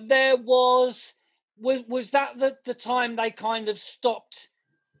 There was that the time they kind of stopped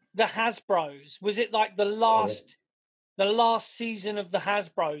the Hasbros? Was it like the last season of the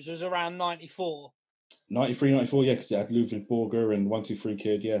Hasbros was around 94? 93, 94, yeah, because it had Ludwig Borger and 1-2-3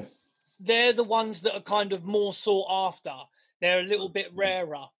 Kid, yeah. They're the ones that are kind of more sought after. They're a little bit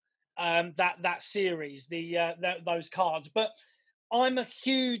rarer, that series, those cards. But I'm a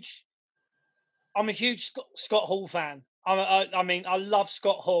huge Scott Hall fan. I love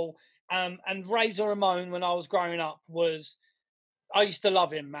Scott Hall. And Razor Ramon, when I was growing up, I used to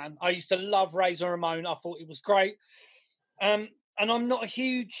love him, man. I used to love Razor Ramon. I thought he was great. And I'm not a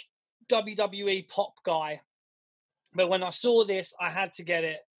huge WWE pop guy. But when I saw this, I had to get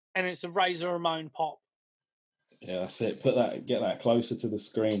it, and it's a Razor Ramon pop. Yeah, that's it. Get that closer to the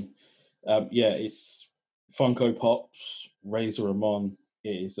screen. It's Funko Pops, Razor Ramon.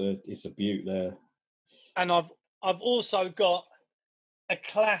 It's a beaut there. And I've also got a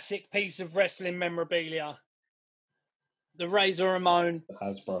classic piece of wrestling memorabilia. The Razor Ramon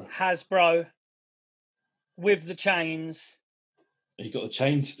Hasbro with the chains. You got the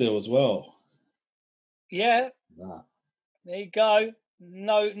chains still as well. Yeah. Nah. There you go.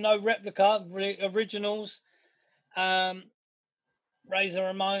 No replica, originals. Razor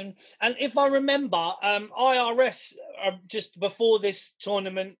Ramon. And if I remember, IRS just before this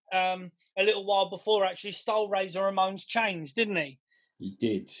tournament, a little while before, actually stole Razor Ramon's chains, didn't he? He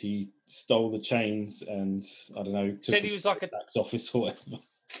did. He stole the chains, and I don't know. Said he was like a tax office or whatever.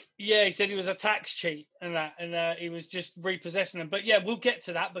 Yeah, he said he was a tax cheat and that, and he was just repossessing them. But yeah, we'll get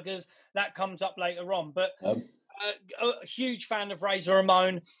to that because that comes up later on. But a huge fan of Razor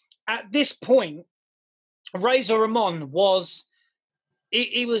Ramon. At this point, Razor Ramon was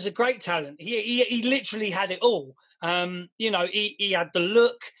he was a great talent. He literally had it all. He had the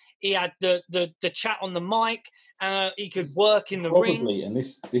look, he had the chat on the mic. He could work in the ring. Probably, and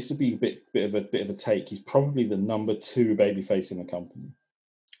this would be a bit of a take. He's probably the number 2 babyface in the company.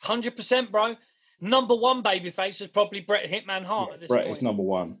 100%, bro. Number 1 babyface is probably Bret Hitman Hart at this point. Bret is number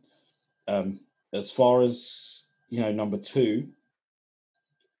 1. As far as number 2,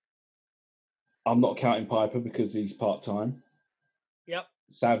 I'm not counting Piper because he's part-time. Yep.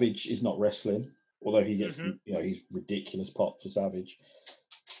 Savage is not wrestling, although he gets he's ridiculous pop for Savage.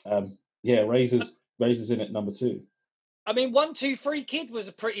 Razor's in at number 2. I mean, 1, 2, 3 Kid was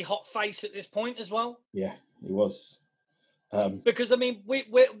a pretty hot face at this point as well. Yeah, he was. Because I mean,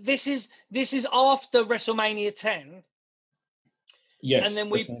 this is after WrestleMania 10. Yes, and then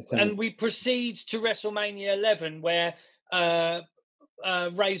we proceed to WrestleMania 11, where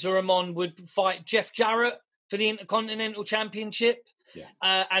Razor Ramon would fight Jeff Jarrett for the Intercontinental Championship. Yeah.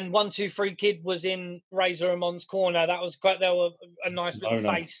 And 1, 2, 3 Kid was in Razor Ramon's corner. That was quite. They were a nice little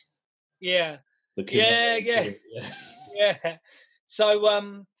face. Yeah. Yeah.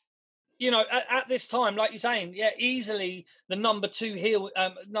 So at this time, like you're saying, easily the number 2 heel,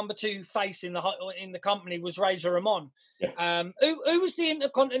 number 2 face in the company was Razor Ramon. Yeah. Who was the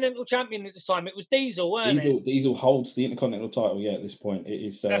Intercontinental Champion at this time? It was Diesel, wasn't it? Diesel holds the Intercontinental title. Yeah, at this point, it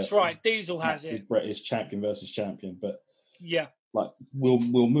is. That's right. Diesel has it. Bret is champion versus champion, but yeah, like we'll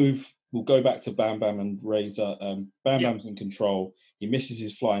move. We'll go back to Bam Bam and Razor. Bam Bam's in control. He misses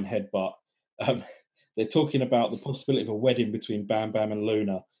his flying headbutt. They're talking about the possibility of a wedding between Bam Bam and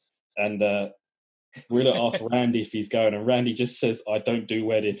Luna. And Gorilla asks Randy if he's going, and Randy just says, "I don't do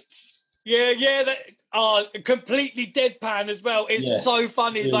weddings." Yeah, completely deadpan as well. It's so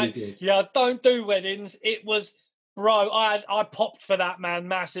funny. He's like, good. "Yeah, I don't do weddings." It was, bro. I popped for that, man,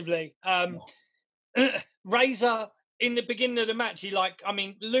 massively. Razor in the beginning of the match,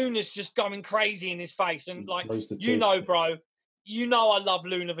 Luna's just going crazy in his face, and bro, I love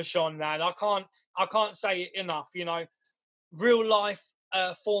Luna Vachon, man. I can't say it enough. Real life.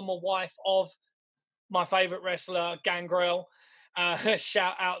 Former wife of my favorite wrestler, Gangrel.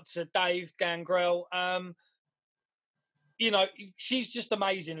 Shout out to Dave Gangrel. She's just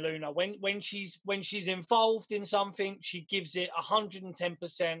amazing, Luna. When she's involved in something, she gives it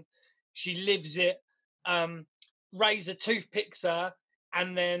 110%. She lives it. Razor toothpicks her,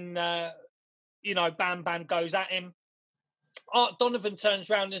 and then Bam Bam goes at him. Art Donovan turns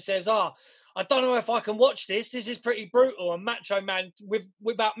around and says, I don't know if I can watch this. This is pretty brutal. And Macho Man,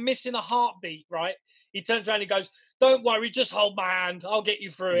 without missing a heartbeat, right? He turns around and goes, "Don't worry, just hold my hand. I'll get you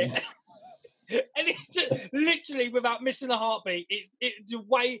through it." And it's just literally without missing a heartbeat. The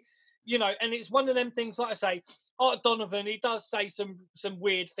way, and it's one of them things, like I say, Art Donovan, he does say some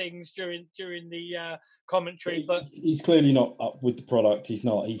weird things during the commentary, but he's clearly not up with the product. He's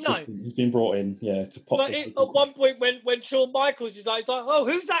not. He's been brought in, to pop. Like at one point, when Shawn Michaels is like, "Oh,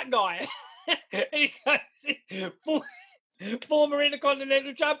 who's that guy?" He goes, former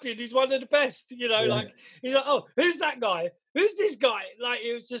Intercontinental Champion. He's one of the best. He's like, "Oh, who's that guy? Who's this guy?" Like,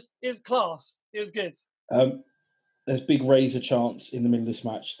 it's class. It was good. There's big Razor chants in the middle of this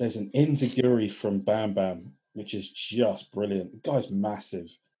match. There's an enziguri from Bam Bam, which is just brilliant. The guy's massive,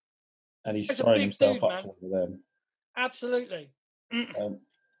 and he's throwing himself up for them. Absolutely.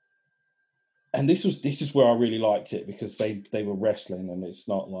 And this is where I really liked it, because they were wrestling, and it's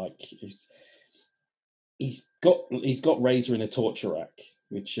not like he's got Razor in a torture rack,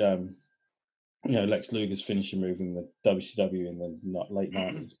 which Lex Luger's finishing move in the WCW in the late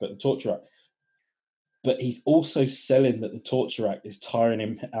 90s, but the torture rack. But he's also selling that the torture rack is tiring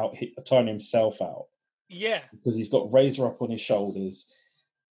himself out. Yeah. Because he's got Razor up on his shoulders,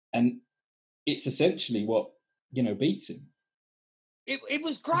 and it's essentially what, beats him. It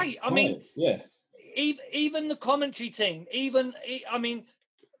was great. I mean, yeah. Even the commentary team,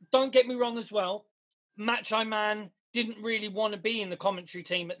 don't get me wrong as well, Macho Man didn't really want to be in the commentary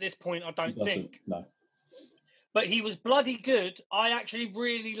team at this point, I don't think. No. But he was bloody good. I actually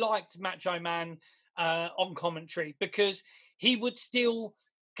really liked Macho Man on commentary, because he would still,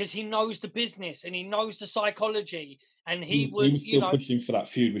 because he knows the business and he knows the psychology, and he was still pushing for that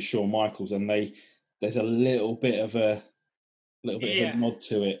feud with Shawn Michaels, and there's a little bit of a nod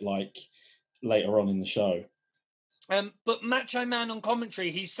to it, like later on in the show. But Macho Man on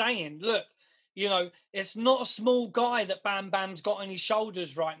commentary, he's saying, look, it's not a small guy that Bam Bam's got on his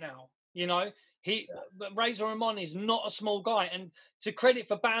shoulders right now. Razor Ramon is not a small guy. And to credit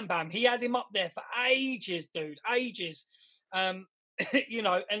for Bam Bam, he had him up there for ages, dude, ages. And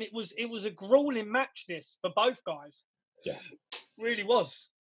it was a grueling match, this, for both guys. Yeah. Really was.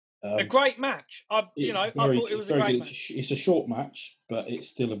 A great match. I thought it was a great match. It's a short match, but it's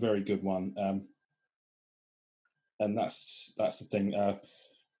still a very good one. And that's the thing.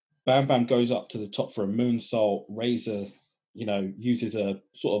 Bam Bam goes up to the top for a moonsault. Razor, uses a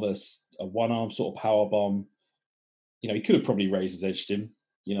sort of a one-arm sort of power bomb. He could have probably Razor's edged him.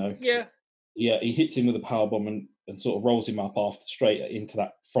 Yeah. Yeah, he hits him with a power bomb and sort of rolls him up after straight into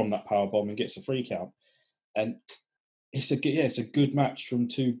that from that power bomb and gets a 3 count. And it's a good match from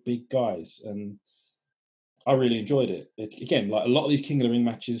two big guys, and I really enjoyed it. Again, like a lot of these King of the Ring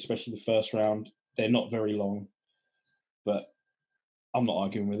matches, especially the first round, they're not very long, but I'm not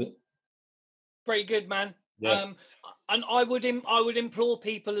arguing with it. Pretty good, man. Yeah. And I would implore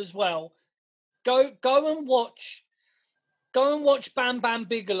people as well, go and watch Bam Bam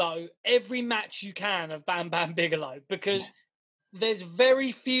Bigelow, every match you can of Bam Bam Bigelow, because there's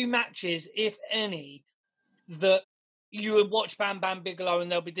very few matches, if any, that you would watch Bam Bam Bigelow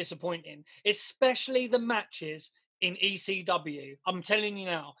and they'll be disappointing, especially the matches in ECW. I'm telling you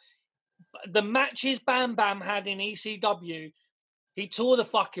now, the matches Bam Bam had in ECW, he tore the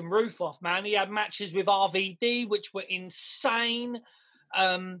fucking roof off, man. He had matches with RVD, which were insane.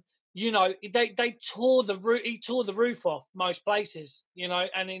 They tore he tore the roof off most places,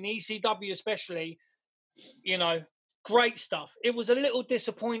 and in ECW especially, great stuff. It was a little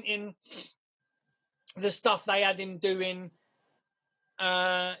disappointing, the stuff they had him doing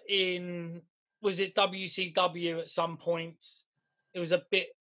was it WCW at some points? It was a bit.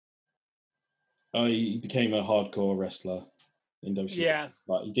 He became a hardcore wrestler in WCW. Yeah.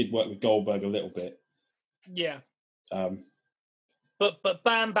 Like, he did work with Goldberg a little bit. Yeah. But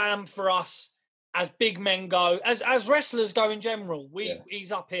Bam Bam, for us, as big men go, as wrestlers go in general,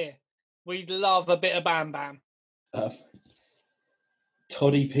 he's up here. We love a bit of Bam Bam.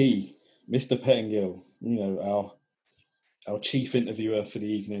 Toddy P, Mr. Pettingill, our chief interviewer for the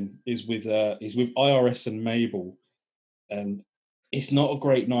evening, is with IRS and Mabel, and it's not a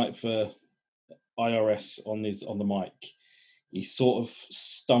great night for IRS on the mic. He sort of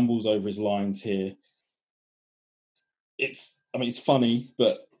stumbles over his lines here. It's funny,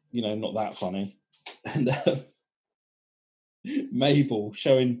 but not that funny. And Mabel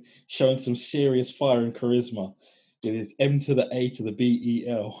showing some serious fire and charisma with his M to the A to the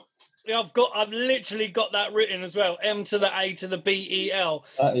BEL. Yeah, I've literally got that written as well. M to the A to the BEL.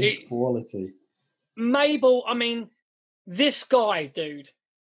 That is quality. Mabel, this guy, dude,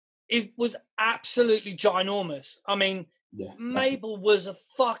 it was absolutely ginormous. Mabel was a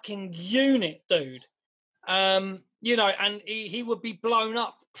fucking unit, dude. And he would be blown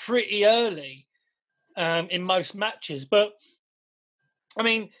up pretty early in most matches. But,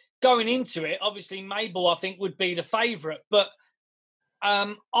 going into it, obviously Mabel, I think, would be the favourite. But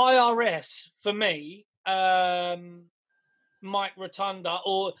IRS, for me, Mike Rotunda,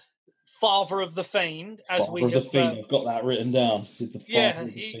 or Father of the Fiend, as Father of the Fiend. I've got that written down. He's the Father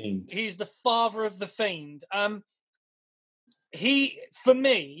of the Fiend. He's the Father of the Fiend. He, for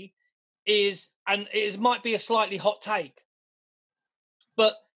me, is, and it might be a slightly hot take,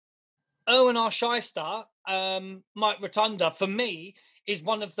 but Owen R. Shyster, Mike Rotunda, for me, is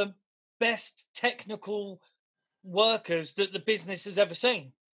one of the best technical workers that the business has ever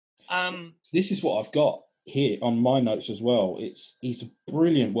seen. This is what I've got here on my notes as well. He's a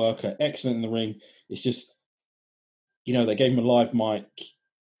brilliant worker, excellent in the ring. It's just, they gave him a live mic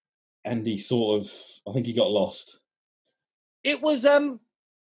and he I think he got lost. It was, I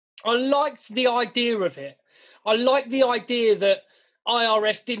liked the idea of it. I liked the idea that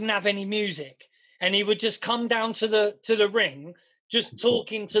IRS didn't have any music and he would just come down to the ring, just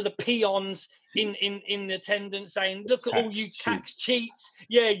talking to the peons in attendance saying, "Look at all you tax cheats.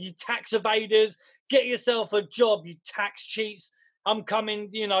 Yeah, you tax evaders. Get yourself a job, you tax cheats. I'm coming,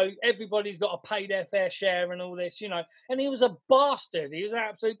 you know, everybody's got to pay their fair share and all this, you know." And he was a bastard. He was an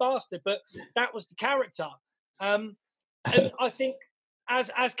absolute bastard. But that was the character. And I think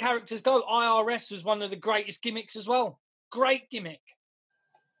as characters go, IRS was one of the greatest gimmicks as well. Great gimmick.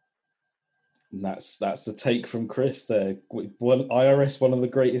 And that's the take from Chris there. IRS, one of the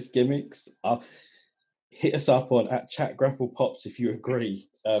greatest gimmicks. Hit us up on @ChatGrapplePops if you agree.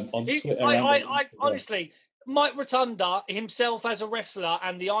 On Twitter. I honestly, Mike Rotunda himself as a wrestler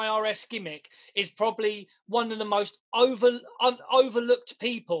and the IRS gimmick is probably one of the most overlooked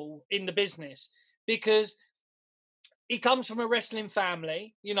people in the business, because he comes from a wrestling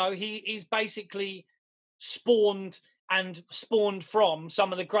family. You know, he's basically spawned from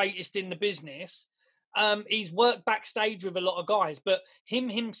some of the greatest in the business. He's worked backstage with a lot of guys, but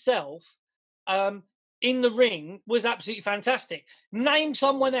himself in the ring was absolutely fantastic. Name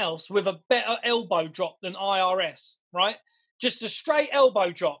someone else with a better elbow drop than IRS, right? Just a straight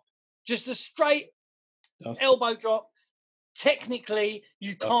elbow drop. Just a straight elbow drop. Technically,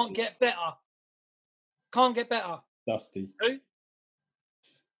 you can't get better. Can't get better. Dusty. Who?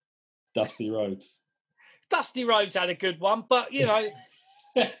 Dusty Rhodes. Dusty Rhodes had a good one, but, you know...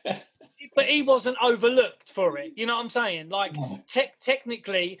 But he wasn't overlooked for it. You know what I'm saying? Like,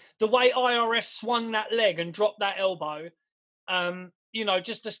 technically, the way IRS swung that leg and dropped that elbow, you know,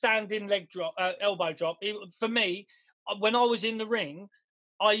 just a standing leg drop, elbow drop. For me, when I was in the ring,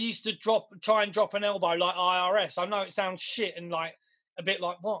 I used to try and drop an elbow like IRS. I know it sounds shit and like a bit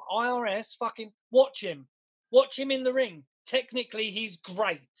like, what? IRS? Fucking watch him. Watch him in the ring. Technically, he's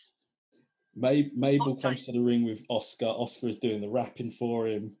great. Mabel comes to the ring with Oscar. Oscar is doing the rapping for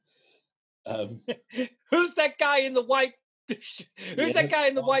him. Who's that guy in the white? Who's that guy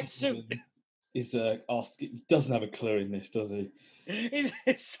in the white suit? Is Oscar? He doesn't have a clue in this, does he?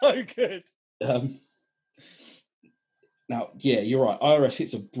 It's so good. Now, yeah, you're right. IRS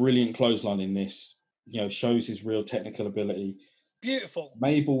hits a brilliant clothesline in this. You know, shows his real technical ability. Beautiful.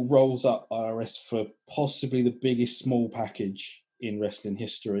 Mabel rolls up IRS for possibly the biggest small package in wrestling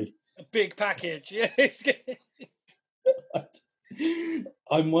history. A big package, yes.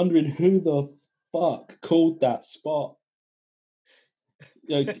 I'm wondering who the fuck called that spot.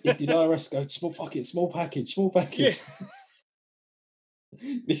 You know, did IRS go small package? Yeah.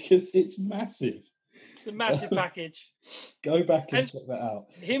 Because it's massive. It's a massive package. Go back and check that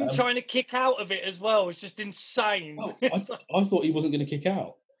out. Him trying to kick out of it as well was just insane. Oh, I thought he wasn't going to kick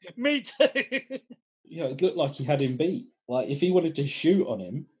out. Me too. Yeah, it looked like he had him beat. Like, if he wanted to shoot on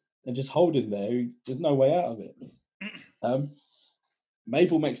him and just hold him there, there's no way out of it.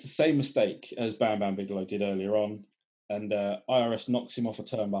 Mabel makes the same mistake as Bam Bam Bigelow did earlier on, and IRS knocks him off a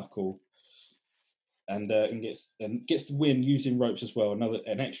turnbuckle, and gets the win using ropes as well.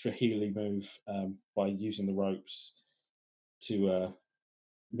 An extra Healy move by using the ropes to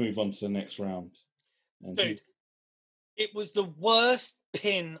move on to the next round. And dude, it was the worst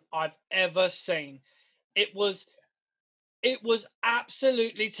pin I've ever seen. It was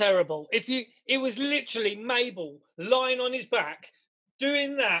absolutely terrible. It was literally Mabel lying on his back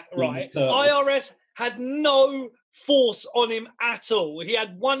doing that, right? IRS had no force on him at all. He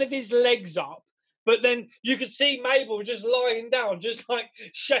had one of his legs up, but then you could see Mabel just lying down, just like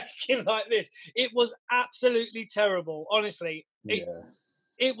shaking like this. It was absolutely terrible, honestly.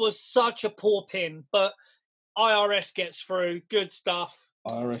 It was such a poor pin, but IRS gets through. Good stuff.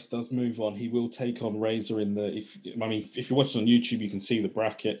 IRS does move on. He will take on Razor in the... If you're watching on YouTube, you can see the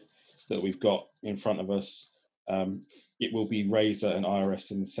bracket that we've got in front of us. It will be Razor and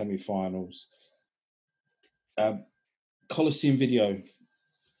IRS in the semi-finals. Coliseum video.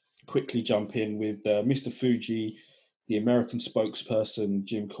 Quickly jump in with Mr. Fuji, the American spokesperson,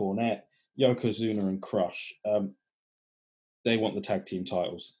 Jim Cornette, Yokozuna and Crush. They want the tag team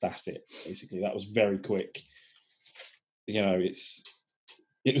titles. That's it, basically. That was very quick. You know,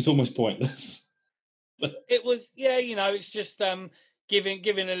 it was almost pointless. It was, yeah, you know, it's just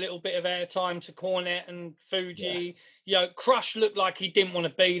giving a little bit of airtime to Cornette and Fuji. Yeah. You know, Crush looked like he didn't want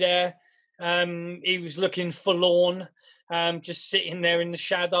to be there. He was looking forlorn, just sitting there in the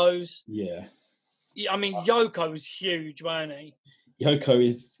shadows. Yeah. I mean, Yoko was huge, wasn't he? Yoko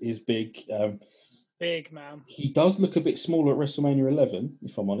is big. Big, man. He does look a bit smaller at WrestleMania 11,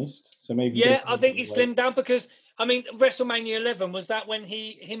 if I'm honest. So maybe... Yeah, I think he slimmed down because... I mean, WrestleMania 11, was that when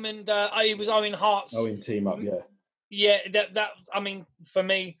him and it was Owen Hart's... Owen team up, yeah. Yeah, that I mean, for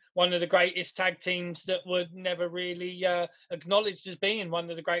me, one of the greatest tag teams that were never really acknowledged as being one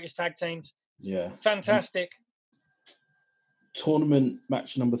of the greatest tag teams. Yeah. Fantastic. tournament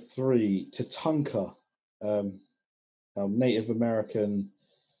match number 3, Tatanka, Native American,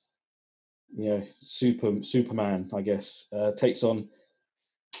 Superman, I guess, takes on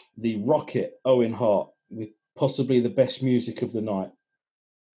the Rocket, Owen Hart, with possibly the best music of the night.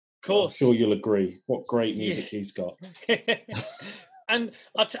 Of course. I'm sure you'll agree. What great music he's got. And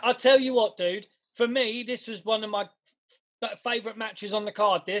I'll tell you what, dude. For me, this was one of my favourite matches on the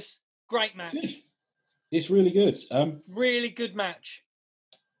card. This great match. It's really good. Really good match.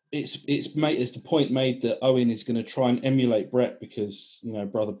 It's the point made that Owen is going to try and emulate Brett because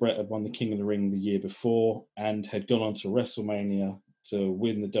brother Brett had won the King of the Ring the year before and had gone on to WrestleMania to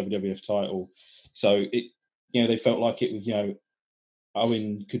win the WWF title. So they felt like it was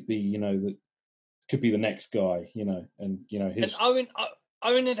Owen could be the next guy, and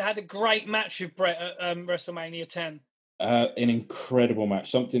Owen had a great match with Brett at WrestleMania 10. An incredible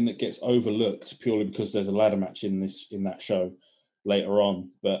match, something that gets overlooked purely because there's a ladder match in that show later on,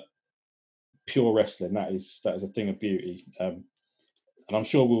 but pure wrestling, that is a thing of beauty, and I'm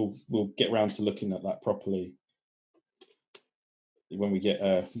sure we'll get around to looking at that properly when we get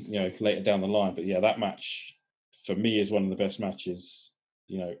later down the line. But yeah, that match for me is one of the best matches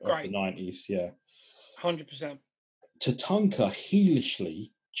of the 90s. 100%. Tatanka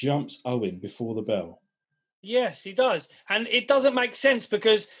heelishly jumps Owen before the bell. Yes, he does, and it doesn't make sense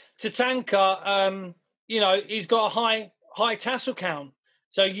because Tatanka he's got a high tassel count.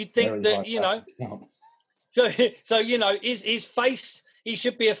 So you'd think that, so his face, he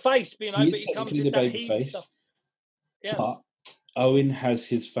should be a face, but he comes with that heel stuff. Yeah. But Owen has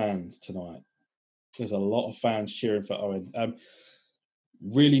his fans tonight. There's a lot of fans cheering for Owen.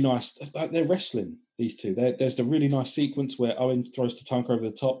 Really nice. They're wrestling, these two. There's a really nice sequence where Owen throws Tatanka over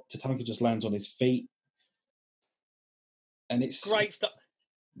the top. Tatanka just lands on his feet. And it's great stuff.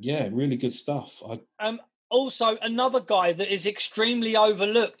 Yeah, really good stuff. Also, another guy that is extremely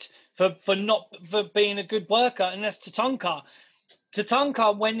overlooked for being a good worker, and that's Tatanka.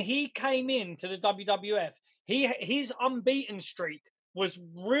 Tatanka, when he came into the WWF, his unbeaten streak was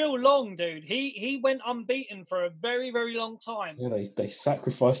real long, dude. He went unbeaten for a very, very long time. Yeah, they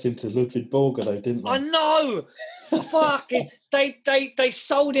sacrificed him to Ludwig Borga, though, didn't they? I know. Fucking, they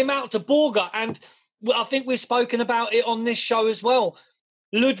sold him out to Borga, and I think we've spoken about it on this show as well.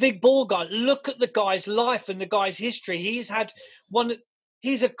 Ludwig Borga, look at the guy's life and the guy's history. He's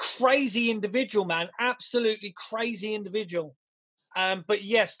a crazy individual, man. Absolutely crazy individual. But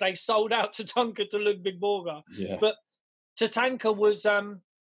yes, they sold out Tatanka to Ludwig Borga. Yeah. But Tatanka was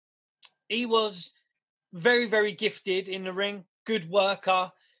he was very, very gifted in the ring, good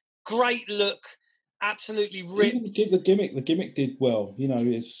worker, great look, absolutely ripped. Even the gimmick did well.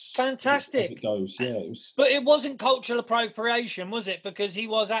 It's fantastic. As it goes, yeah. It was. But it wasn't cultural appropriation, was it? Because he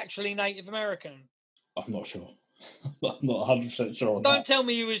was actually Native American. I'm not sure. I'm not 100% sure on Don't tell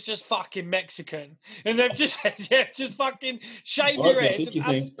me he was just fucking Mexican. And they've just said, yeah, just fucking shave your head. I think his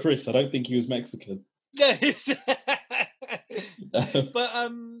name's Chris. I don't think he was Mexican. But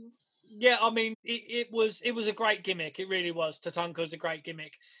yeah, I mean, it was a great gimmick. It really was. Tatanka was a great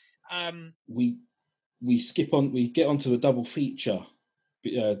gimmick. We get onto a double feature,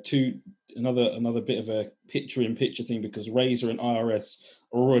 to another bit of a picture-in-picture thing because Razor and IRS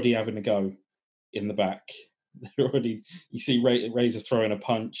are already having a go in the back. They're already, you see Razor throwing a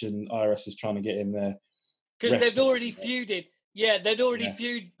punch and IRS is trying to get in there because they've already feuded. Yeah, they'd already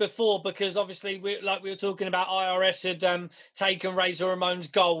feuded before because obviously, we were talking about, IRS had taken Razor Ramon's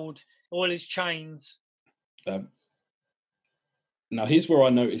gold, all his chains. Now, here's where I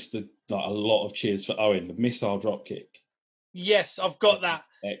noticed a lot of cheers for Owen, the missile dropkick. Yes, I've got that.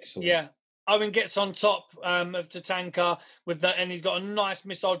 Excellent. Yeah, Owen gets on top of Tatanka with that, and he's got a nice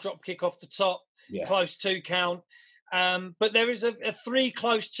missile dropkick off the top, close 2 count. But there is a 3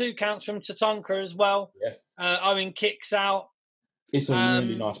 close 2 counts from Tatanka as well. Yeah. Owen kicks out. It's a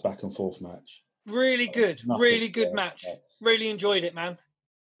really nice back and forth match. Really good, really good match. Really enjoyed it, man.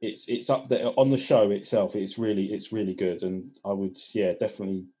 It's up there on the show itself. It's really good, and I would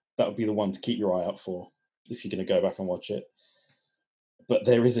definitely, that would be the one to keep your eye out for if you're going to go back and watch it. But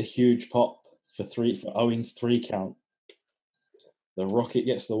there is a huge pop for Owen's 3 count. The Rocket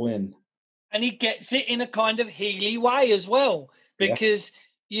gets the win, and he gets it in a kind of heely way as well because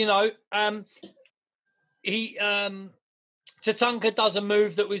Tatanka does a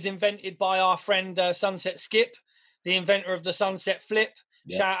move that was invented by our friend Sunset Skip, the inventor of the Sunset Flip.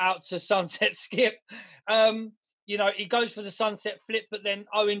 Yeah. Shout out to Sunset Skip. He goes for the Sunset Flip, but then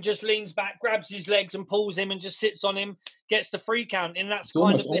Owen just leans back, grabs his legs and pulls him and just sits on him, gets the 3 count. And that's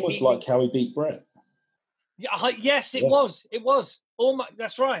almost like how he beat Brett. Yeah, yes, it was. It was. Almost,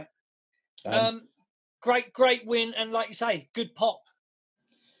 that's right. great win, and like you say, good pop.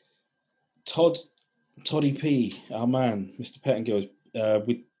 Toddy P, our man, Mr. Pettingill,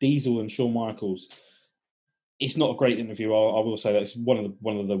 with Diesel and Shawn Michaels. It's not a great interview. I will say that it's one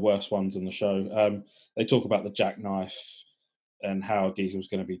of the worst ones on the show. They talk about the jackknife and how Diesel's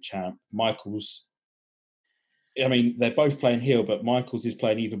going to be champ. Michaels, I mean, they're both playing heel, but Michaels is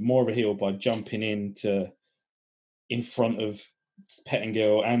playing even more of a heel by jumping in front of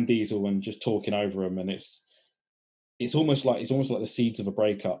Pettingill and Diesel and just talking over them, and it's almost like the seeds of a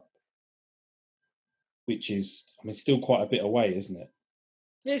breakup, which is, I mean, still quite a bit away, isn't it?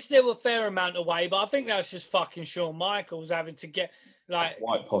 It's still a fair amount away, but I think that's just fucking Shawn Michaels having to get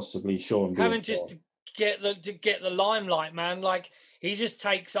quite possibly Shawn having just to get the limelight, man. Like, he just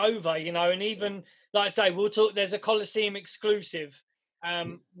takes over, you know. And even like I say, we'll talk. There's a Coliseum exclusive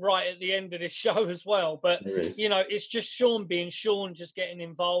right at the end of this show as well. But you know, it's just Shawn being Shawn, just getting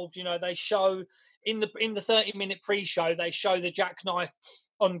involved. You know, they show in the 30-minute pre-show, they show the jackknife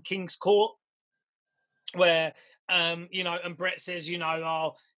on King's Court, where you know, and Bret says, you know,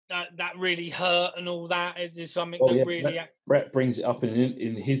 oh, that really hurt and all that. It is something that really. Bret brings it up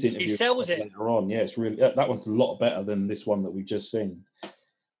in his interview. He sells it later on. Yeah, it's really that one's a lot better than this one that we've just seen.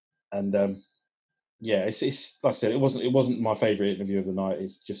 And yeah, it's like I said, it wasn't my favourite interview of the night.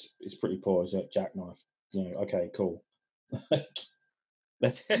 It's pretty poor. It's like jackknife. You know, okay, cool.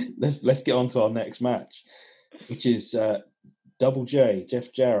 let's get on to our next match, which is Double J,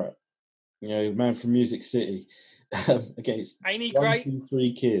 Jeff Jarrett. You know, man from Music City, against Ain't he great?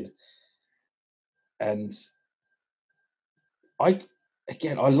 1-2-3 Kid. And I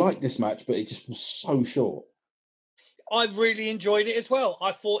like this match, but it just was so short. I really enjoyed it as well.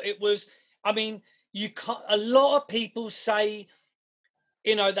 I thought it was, I mean, a lot of people say,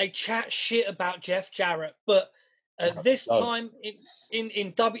 you know, they chat shit about Jeff Jarrett, but this time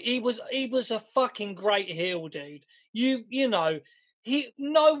in W, he was a fucking great heel, dude. You know,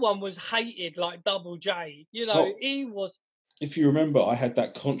 no one was hated like Double J. You know, he was. If you remember, I had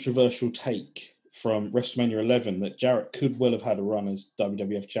that controversial take from WrestleMania 11 that Jarrett could well have had a run as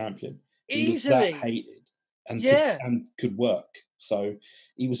WWF champion. He was that hated and could work. So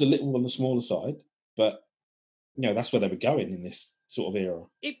he was a little on the smaller side, but you know, that's where they were going in this sort of era.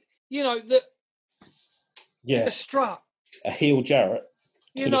 You know, the strut. A heel Jarrett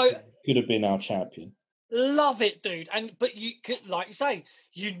could have been our champion. Love it, dude. But you could, like you say,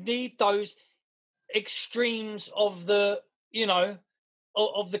 you need those extremes of the, you know,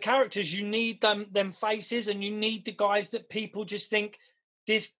 of the characters. You need them faces, and you need the guys that people just think,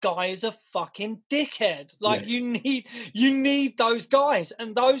 this guy is a fucking dickhead. Like, you need those guys,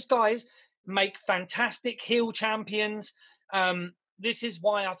 and those guys make fantastic heel champions. This is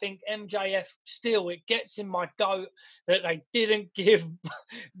why I think MJF still, it gets in my goat that they didn't give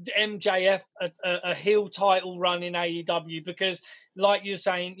MJF a heel title run in AEW, because like you're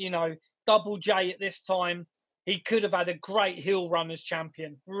saying, you know, Double J at this time, he could have had a great heel run as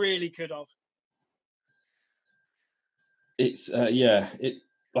champion. Really could have. It's like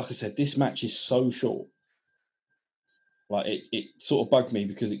I said, this match is so short. Like it sort of bugged me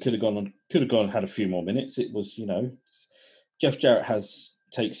because it could have gone and had a few more minutes. It was, you know, Jeff Jarrett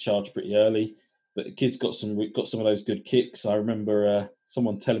takes charge pretty early, but the kid's got some of those good kicks. I remember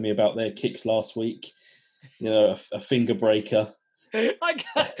someone telling me about their kicks last week. You know, a finger breaker. Last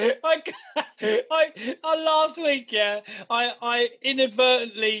week, I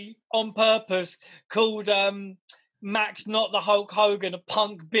inadvertently, on purpose, called Max, not the Hulk Hogan, a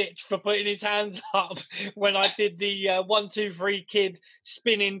punk bitch for putting his hands up when I did the 1-2-3 Kid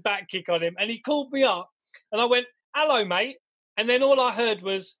spinning back kick on him, and he called me up, and I went, "Hello, mate," and then all I heard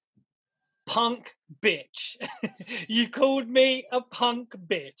was, "Punk bitch." You called me a punk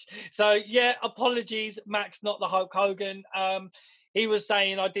bitch. So yeah, apologies, Max, not the Hulk Hogan. He was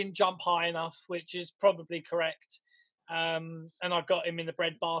saying I didn't jump high enough, which is probably correct. And I got him in the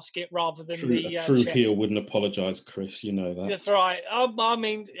breadbasket rather than a true heel wouldn't apologise, Chris. You know that. That's right. I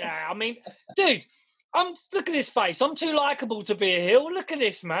mean, dude, look at his face. I'm too likable to be a heel. Look at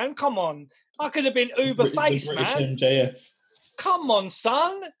this, man. Come on, I could have been uber face, man. MJF. Come on,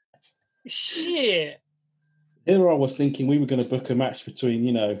 son. Shit. Here I was thinking we were going to book a match between,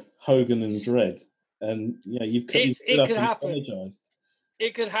 you know, Hogan and Dredd, and you know, it could happen. Apologized.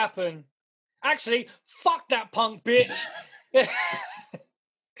 It could happen. Actually, fuck that punk bitch.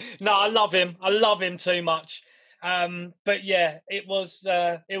 No, I love him. I love him too much. But yeah, it was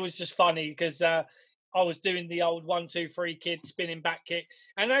just funny because I was doing the old 1-2-3 Kid spinning back kick,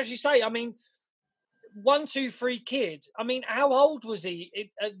 and as you say, I mean, 1-2-3 Kid. I mean, how old was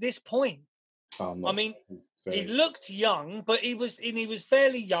he at this point? I mean, he looked young, but he was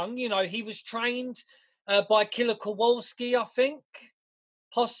fairly young. You know, he was trained by Killer Kowalski, I think,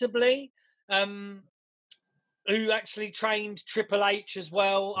 possibly. Who actually trained Triple H as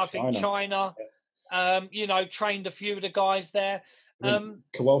well. I think China, trained a few of the guys there.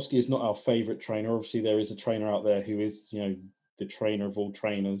 Kowalski is not our favourite trainer. Obviously, there is a trainer out there who is, the trainer of all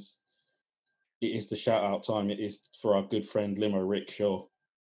trainers. It is the shout-out time. It is for our good friend Limo Rickshaw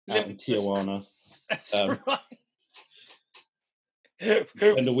out in Tijuana. That's right.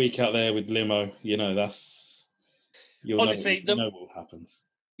 Spend a week out there with Limo. That's... Honestly, know what happens.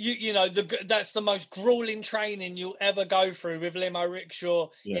 That's the most grueling training you'll ever go through with Limo Rickshaw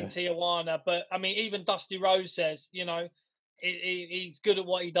in Tijuana. But I mean, even Dusty Rhodes says, he's good at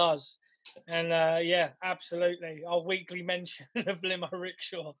what he does. And absolutely, our weekly mention of Limo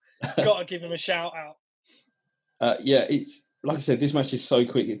Rickshaw. Got to give him a shout out. It's like I said, this match is so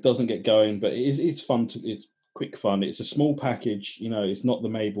quick; it doesn't get going, but it's fun. It's quick fun. It's a small package. It's not the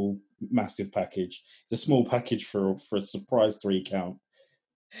Mabel massive package. It's a small package for a surprise 3 count.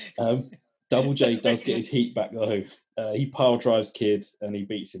 Double J does get his heat back though. He pile drives Kid and he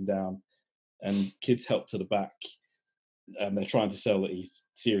beats him down, and Kid's helped to the back. They're trying to sell that he's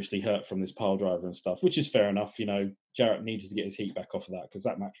seriously hurt from this pile driver and stuff, which is fair enough. Jarrett needed to get his heat back off of that because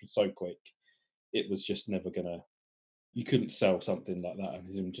that match was so quick. It was just never gonna. You couldn't sell something like that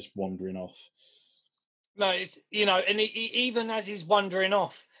and him just wandering off. No, it's and even as he's wandering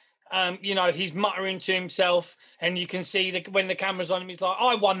off, he's muttering to himself, and you can see that when the camera's on him, he's like,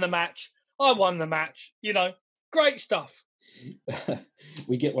 "I won the match. I won the match." Great stuff.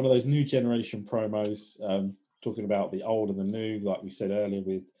 We get one of those new generation promos talking about the old and the new, like we said earlier.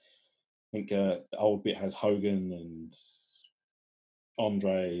 With I think the old bit has Hogan and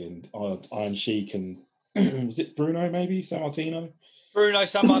Andre and Iron Sheik and was it Bruno maybe Sammartino? Bruno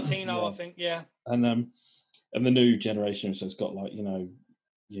Sammartino, I think, yeah. And the new generation has got like your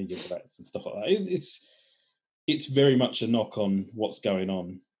vets and stuff like that. It's very much a knock on what's going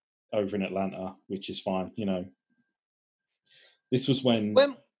on over in Atlanta, which is fine. This was when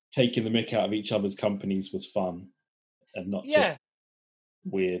taking the mick out of each other's companies was fun and not just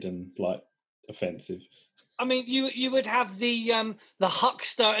weird and like offensive. I mean, you would have the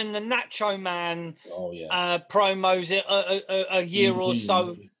Huckster and the Nacho Man promos a year or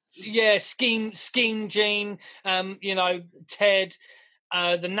so. Yeah, Scheme Gene, Ted,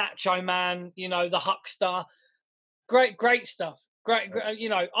 the Nacho Man, the Huckster. Great stuff. Great,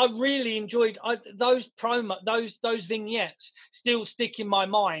 I really enjoyed those those vignettes. Still stick in my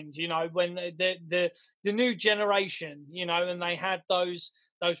mind, when the new generation, and they had those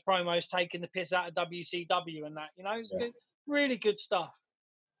promos taking the piss out of WCW and that, it's good, really good stuff.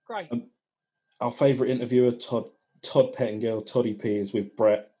 Great. Our favourite interviewer, Todd Pettingill, Toddy P, is with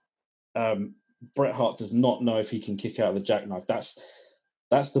Bret. Bret Hart does not know if he can kick out of the jackknife. That's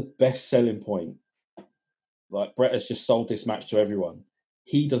the best selling point. Like, Bret has just sold this match to everyone.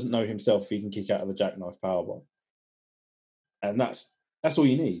 He doesn't know himself if he can kick out of the jackknife powerbomb. And that's all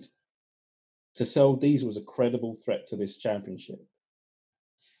you need to sell Diesel as a credible threat to this championship.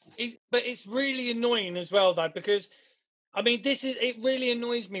 But it's really annoying as well, though, because, I mean, it really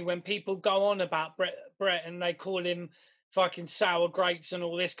annoys me when people go on about Bret and they call him fucking sour grapes and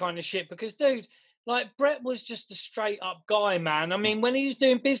all this kind of shit. Because, dude, like, Bret was just a straight up guy, man. I mean, when he was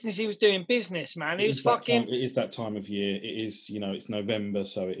doing business, he was doing business, man. He was fucking. It is that time of year. It is, it's November,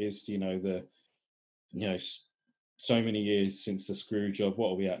 so it is, so many years since the screw job.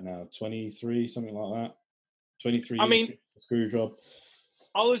 What are we at now? 23, something like that. 23 years since the screw job.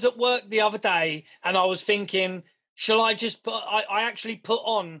 I was at work the other day and I was thinking, shall I just put? I actually put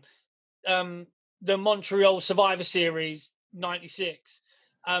on the Montreal Survivor Series '96.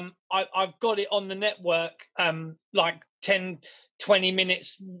 I've got it on the network like 10, 20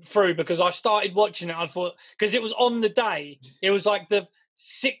 minutes through because I started watching it. I thought, because it was on the day. It was like the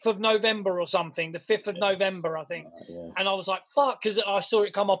 6th of November or something, the 5th of November, I think. And I was like, fuck, because I saw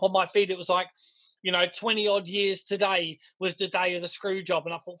it come up on my feed. It was like, 20 odd years today was the day of the screw job.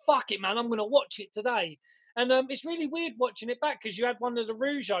 And I thought, fuck it, man, I'm going to watch it today. And it's really weird watching it back because you had one of the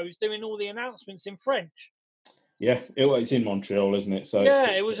Rougeaus doing all the announcements in French. Yeah, it's in Montreal, isn't it? So yeah,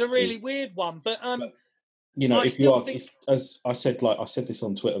 it was a really weird one. But if as I said this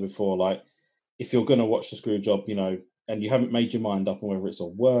on Twitter before, like, if you're going to watch the screw job, and you haven't made your mind up on whether it's a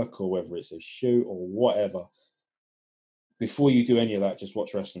work or whether it's a shoot or whatever, before you do any of that, just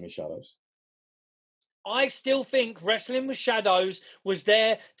watch Wrestling with Shadows. I still think Wrestling with Shadows was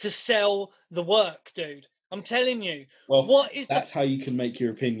there to sell the work, dude. I'm telling you. Well, that's how you can make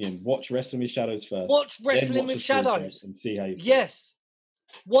your opinion. Watch Wrestling with Shadows first. Watch Wrestling with Shadows and see how you feel. Yes.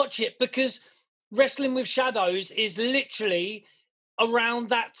 Watch it, because Wrestling with Shadows is literally around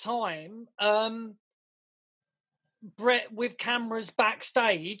that time. Bret with cameras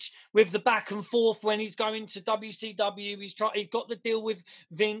backstage with the back and forth when he's going to WCW. He's got the deal with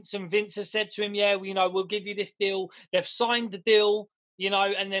Vince, and Vince has said to him, "Yeah, we'll give you this deal." They've signed the deal,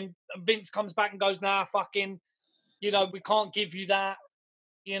 and then Vince comes back and goes, "Nah, fucking, we can't give you that."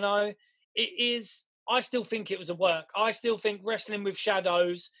 It is. I still think it was a work. I still think Wrestling with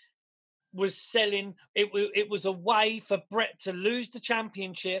Shadows was selling. It was a way for Bret to lose the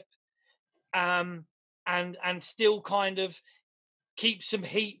championship, and still kind of keep some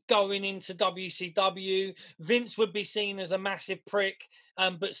heat going into WCW. Vince would be seen as a massive prick,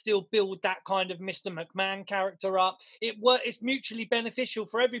 but still build that kind of Mr. McMahon character up. It's mutually beneficial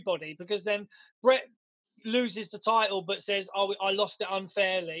for everybody, because then Bret loses the title but says, "Oh, I lost it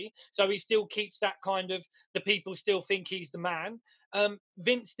unfairly," so he still keeps that kind of, the people still think he's the man.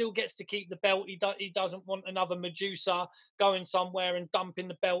 Vince still gets to keep the belt. He doesn't want another Medusa going somewhere and dumping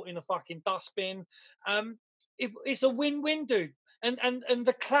the belt in a fucking dustbin. It's a win-win, dude. And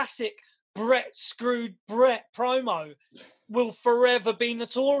the classic Bret screwed Bret promo will forever be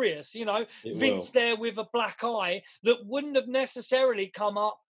notorious. Vince there with a black eye that wouldn't have necessarily come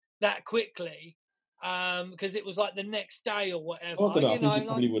up that quickly, because it was like the next day or whatever. I don't know. I think it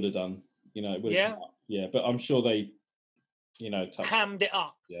probably would have done. It would have come up. Yeah, but I'm sure they, hammed it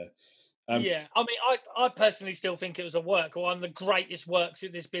up. Yeah. Yeah. I mean, I personally still think it was a work, or one of the greatest works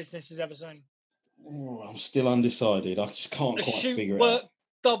that this business has ever seen. I'm still undecided. I just can't quite figure it out.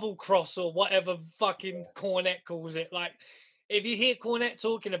 Double cross, or whatever fucking Cornette calls it. Like, if you hear Cornette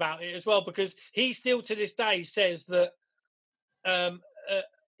talking about it as well, because he still to this day says that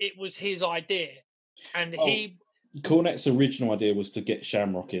it was his idea, and Cornette's original idea was to get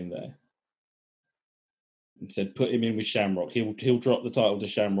Shamrock in there, and said put him in with Shamrock. He'll drop the title to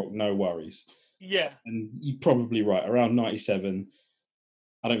Shamrock, no worries. Yeah, and you're probably right. Around 97,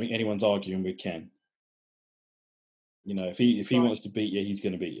 I don't think anyone's arguing with Ken. If he wants to beat you, he's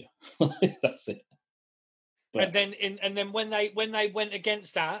going to beat you. That's it. But, and then when they went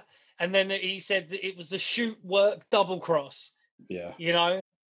against that, and then he said that it was the shoot work double cross. Yeah.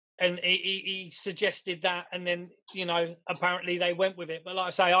 And he suggested that, and then apparently they went with it. But like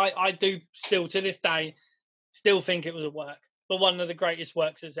I say, I do still to this day still think it was a work, but one of the greatest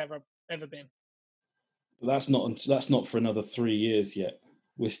works that's ever been. But that's not for another 3 years yet.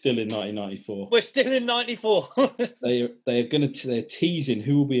 We're still in 1994. We're still in 94. They're teasing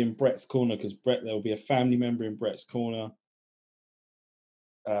who will be in Bret's corner, because there will be a family member in Bret's corner.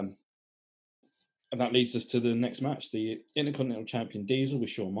 And that leads us to the next match, the Intercontinental Champion Diesel with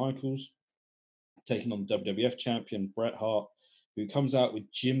Shawn Michaels taking on the WWF Champion Bret Hart, who comes out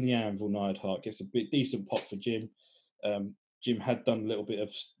with Jim the Anvil Neidhart. Gets a decent pop for Jim. Jim had done a little bit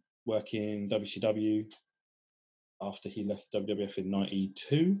of work in WCW after he left WWF in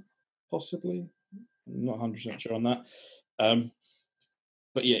 92, possibly. I'm not 100% sure on that.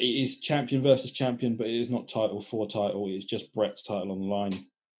 But yeah, it is champion versus champion, but it is not title for title. It's just Bret's title on the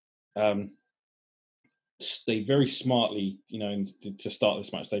line. They very smartly, to start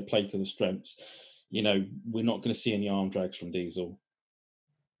this match, they played to the strengths. We're not going to see any arm drags from Diesel.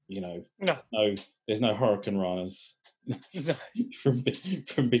 No, there's no Hurricane Ranas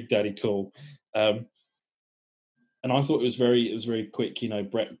from Big Daddy Cool. And I thought it was very quick.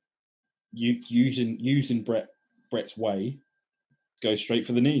 Bret using Bret's way, go straight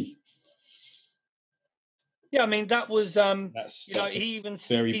for the knee. Yeah, I mean that was he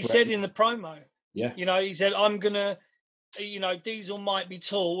said in the promo. Yeah. He said, "I'm gonna, Diesel might be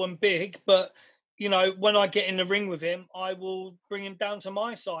tall and big, but when I get in the ring with him, I will bring him down to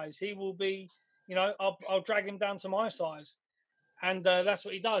my size. He will be, I'll drag him down to my size," and that's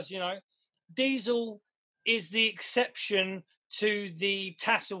what he does. Diesel is the exception to the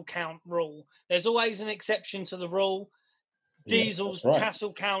tassel count rule. There's always an exception to the rule. Diesel's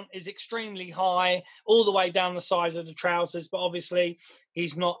tassel count is extremely high, all the way down the size of the trousers, but obviously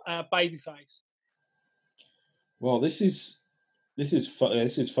he's not a babyface. Well, this is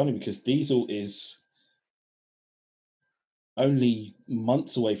funny because Diesel is only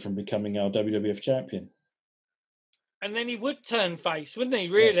months away from becoming our WWF champion. And then he would turn face, wouldn't he?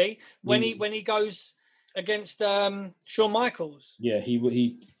 Really, yeah. when he goes against Shawn Michaels. Yeah,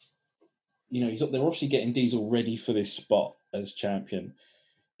 he they're obviously getting Diesel ready for this spot as champion.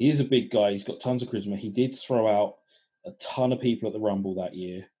 He is a big guy. He's got tons of charisma. He did throw out a ton of people at the Rumble that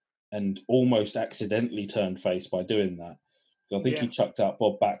year, and almost accidentally turned face by doing that. I think he chucked out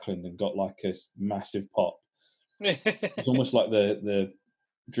Bob Backlund and got like a massive pop. It's almost like the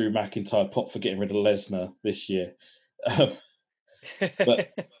Drew McIntyre pop for getting rid of Lesnar this year.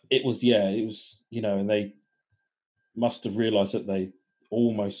 But it was, and they must have realised that they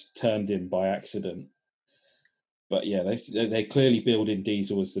almost turned him by accident. But yeah, they're clearly building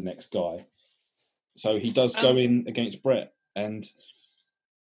Diesel as the next guy. So he does go in against Bret, and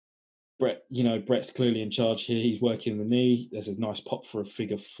Bret's clearly in charge here. He's working the knee. There's a nice pop for a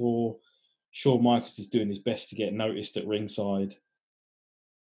figure 4. Shawn Michaels is doing his best to get noticed at ringside.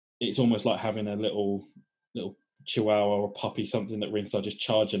 It's almost like having a little chihuahua or puppy, something at ringside, just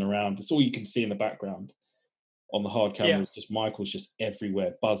charging around. It's all you can see in the background on the hard camera. Is just Michaels just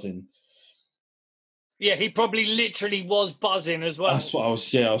everywhere, buzzing. Yeah, he probably literally was buzzing as well. That's what I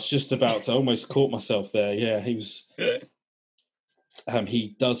was. Yeah, I was just about to almost caught myself there. Yeah, he was.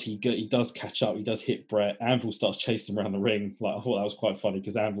 He does catch up. He does hit Bret. Anvil starts chasing him around the ring. Like, I thought that was quite funny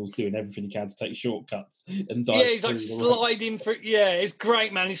because Anvil's doing everything he can to take shortcuts and dive. Yeah, he's like sliding through. Yeah, it's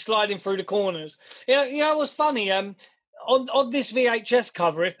great, man. He's sliding through the corners. Yeah, it was funny. On this VHS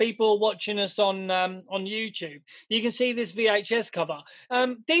cover, if people are watching us on YouTube, you can see this VHS cover.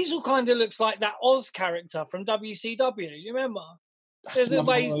 Diesel kind of looks like that Oz character from WCW. You remember? That's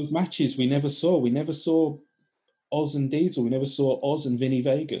another one of those matches we never saw. We never saw Oz and Diesel. We never saw Oz and Vinny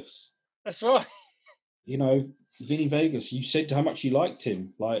Vegas. That's right. Vinny Vegas, you said how much you liked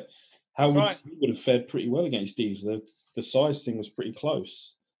him. Like, he would have fared pretty well against Diesel. The size thing was pretty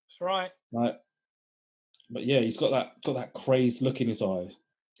close. That's right. But yeah, he's got that crazed look in his eye.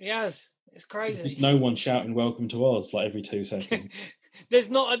 He has. It's crazy. No one shouting "Welcome to Oz" like every 2 seconds. There's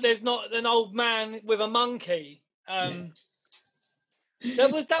not an old man with a monkey. That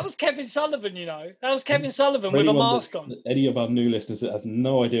was Kevin Sullivan, That was Kevin Sullivan with a mask on. Any of our new listeners that has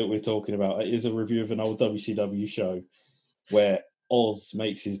no idea what we're talking about, it is a review of an old WCW show where Oz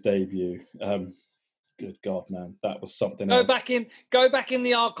makes his debut. Good God, man, that was something. Go back in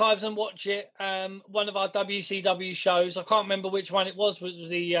the archives and watch it. One of our WCW shows. I can't remember which one it was. Was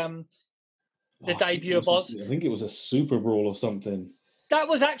the debut of Oz? I think it was a Super Brawl or something. That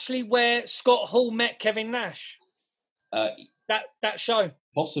was actually where Scott Hall met Kevin Nash. That show.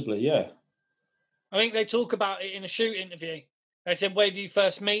 Possibly, yeah. I think they talk about it in a shoot interview. They said, "Where do you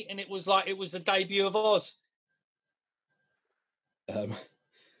first meet?" And it was the debut of Oz.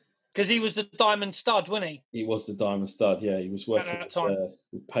 Because he was the Diamond Stud, wasn't he? He was the Diamond Stud, yeah. He was working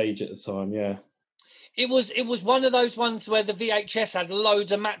with Paige at the time, yeah. It was one of those ones where the VHS had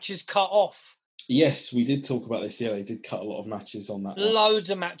loads of matches cut off. Yes, we did talk about this. Yeah, they did cut a lot of matches on that. Loads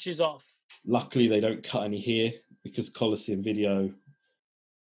of matches off. Luckily, they don't cut any here because Coliseum Video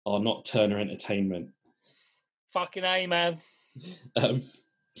are not Turner Entertainment. Fucking A, man.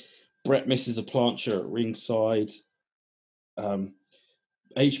 Bret misses a plancher at ringside.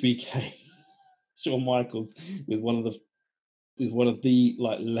 HBK, Shawn Michaels with one of the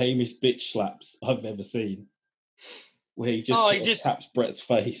like lamest bitch slaps I've ever seen, where he just taps Bret's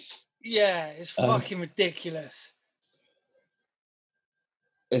face. Yeah, it's fucking ridiculous.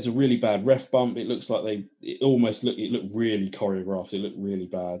 There's a really bad ref bump. It looks like it looked really choreographed. It looked really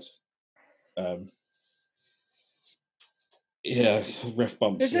bad. Yeah, ref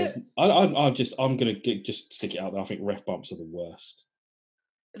bumps. Is it? I'm gonna just stick it out there. I think ref bumps are the worst.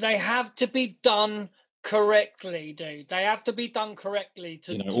 They have to be done correctly, dude. They have to be done correctly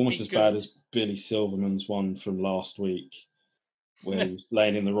to almost as bad as Billy Silverman's one from last week, where he was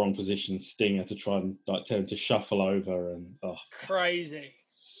laying in the wrong position. Sting had to try and tell him to shuffle over, and crazy.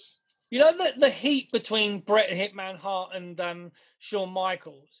 The heat between Bret Hitman Hart and Shawn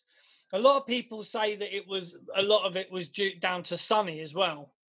Michaels. A lot of people say that a lot of it was down to Sonny as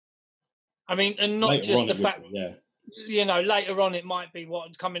well. I mean, and not later just the fact. Yeah. Later on it might be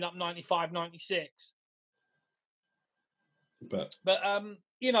coming up 95, 96. But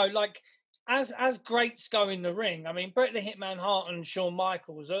as greats go in the ring, I mean, Bret the Hitman Hart and Shawn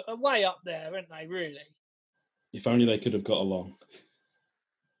Michaels are way up there, aren't they? Really. If only they could have got along.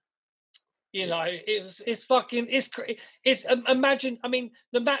 It's imagine. I mean,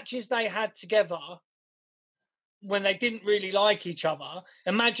 the matches they had together when they didn't really like each other.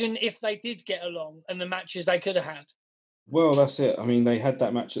 Imagine if they did get along and the matches they could have had. Well, that's it. I mean, they had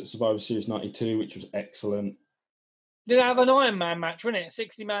that match at Survivor Series 92, which was excellent. Did they have an Iron Man match, wasn't it?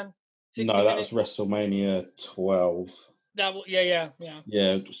 60 man? 60 no, that was WrestleMania 12. Yeah.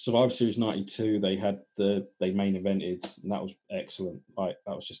 Yeah, Survivor Series 92, they main evented, and that was excellent. That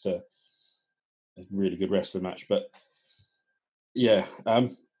was just a really good wrestling match. But yeah,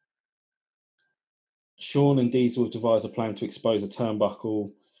 Shawn and Diesel have devised a plan to expose a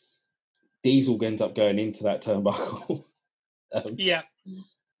turnbuckle. Diesel ends up going into that turnbuckle. Yeah.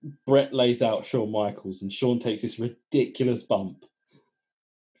 Bret lays out Shawn Michaels, and Shawn takes this ridiculous bump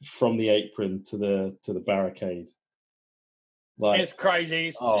from the apron to the barricade. It's crazy.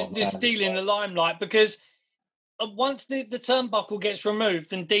 It's stealing the limelight because once the turnbuckle gets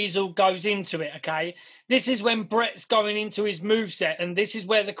removed and Diesel goes into it, okay, this is when Brett's going into his moveset, and this is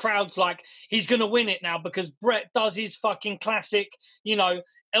where the crowd's like, he's going to win it now, because Brett does his fucking classic,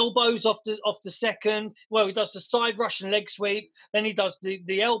 elbows off the second. Well, he does the side Russian leg sweep, then he does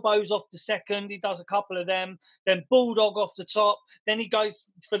the elbows off the second, he does a couple of them, then Bulldog off the top, then he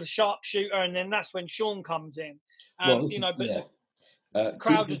goes for the sharpshooter, and then that's when Shawn comes in. The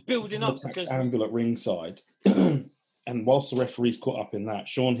crowd is building up because Anvil at ringside, and whilst the referee's caught up in that,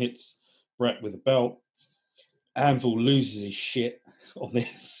 Shawn hits Brett with a belt. Anvil loses his shit on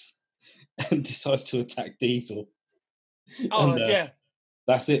this and decides to attack Diesel.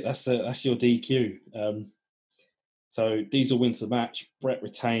 That's it. That's your DQ. So Diesel wins the match. Brett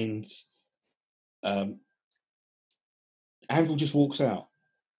retains. Anvil just walks out.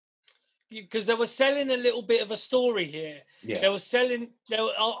 Because they were selling a little bit of a story here. Yeah. They were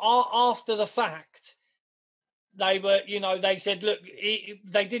after the fact. They were, they said, look,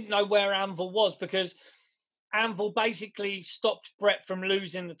 they didn't know where Anvil was, because Anvil basically stopped Brett from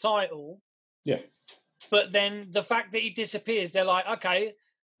losing the title. Yeah. But then the fact that he disappears, they're like, okay,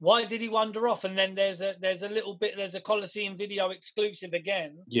 why did he wander off? And then there's a Coliseum video exclusive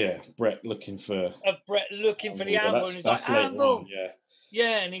again. Yeah, Brett looking for the Anvil, and he's like, Anvil.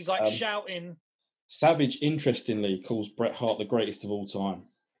 Yeah, and he's like shouting. Savage, interestingly, calls Bret Hart the greatest of all time.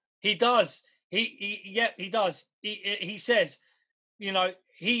 He does. He does. He says,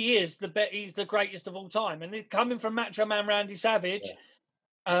 he is he's the greatest of all time. And coming from Macho Man Randy Savage,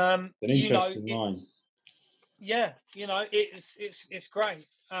 an interesting line. Yeah, it's great.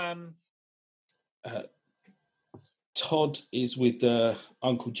 Todd is with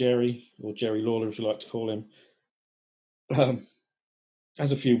Uncle Jerry, or Jerry Lawler, if you like to call him.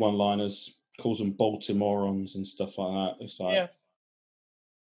 Has a few one-liners, calls them Baltimoreans and stuff like that. It's like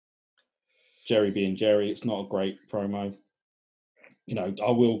Jerry being Jerry. It's not a great promo. I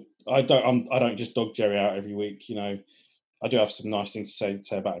don't just dog Jerry out every week. I do have some nice things to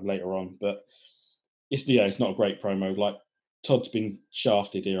say about him later on, but it's not a great promo. Like, Todd's been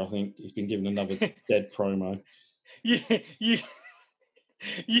shafted here. I think he's been given another dead promo. You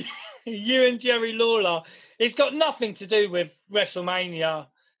and Jerry Lawler, it's got nothing to do with WrestleMania.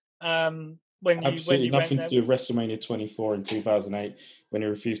 Absolutely nothing to do with WrestleMania 24 in 2008 when he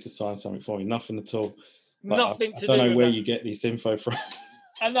refused to sign something for me. Nothing at all. Nothing to do. I don't know where you get this info from.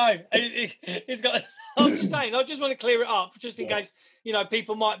 I know it's got. I'm just saying. I just want to clear it up, just in case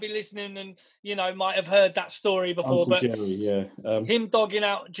people might be listening and might have heard that story before. Uncle Jerry, him dogging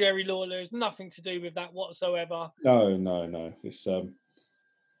out Jerry Lawler has nothing to do with that whatsoever. No. It's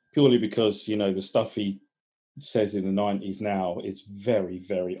purely because the stuff he says in the 90s now is very,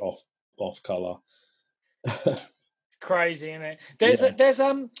 very off color. It's crazy, isn't it? There's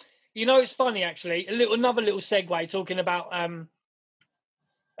it's funny actually. Another little segue talking about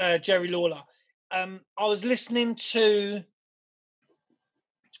Jerry Lawler. I was listening to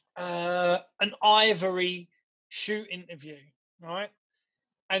an Ivory shoot interview, right?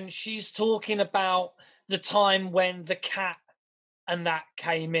 And she's talking about the time when the cat and that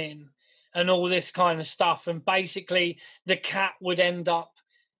came in and all this kind of stuff. And basically the cat would end up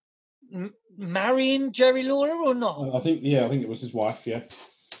marrying Jerry Lawler or not? I think it was his wife, yeah.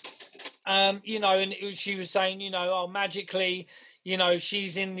 And she was saying, magically,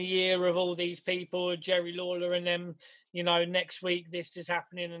 she's in the ear of all these people, Jerry Lawler, and then, next week this is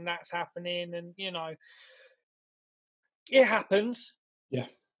happening and that's happening, and it happens. Yeah.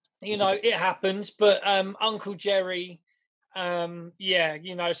 It happens, but Uncle Jerry,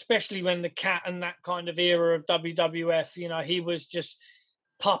 especially when the cat and that kind of era of WWF, he was just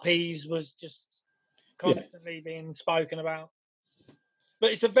puppies was just constantly being spoken about.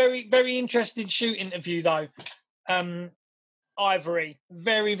 But it's a very, very interesting shoot interview, though. Ivory,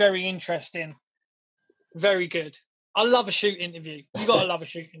 very, very interesting. Very good. I love a shoot interview. You got to love a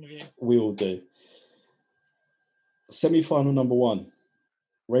shoot interview. We all do. Semi-final number 1.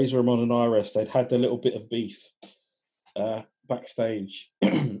 Razor Ramon and IRS, they'd had a little bit of beef backstage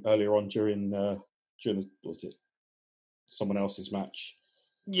earlier on during someone else's match.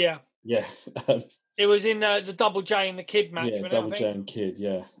 Yeah. Yeah. It was in the Double J and the Kid match. Yeah, Double J and Kid,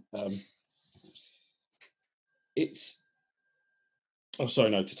 yeah.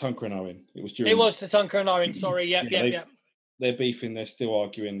 Tatanka and Owen. It was Tatanka and Owen, sorry. Yeah. They're beefing, they're still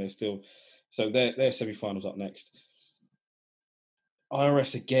arguing, so their semi-finals up next.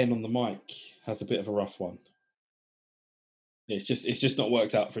 IRS again on the mic has a bit of a rough one. It's just not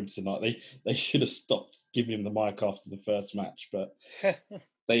worked out for him tonight. They should have stopped giving him the mic after the first match, but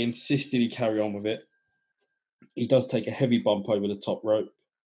they insisted he carry on with it. He does take a heavy bump over the top rope.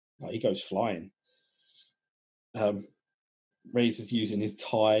 He goes flying. Razor's using his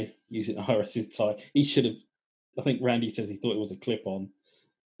tie, using IRS's tie. He should have. I think Randy says he thought it was a clip-on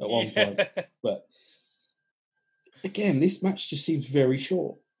at one point, but again, this match just seems very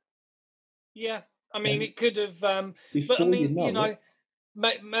short. Yeah, I mean, it could have. But I mean,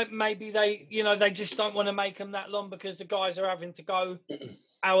 maybe they, they just don't want to make them that long because the guys are having to go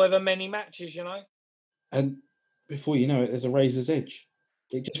however many matches, And before you know it, there's a Razor's Edge.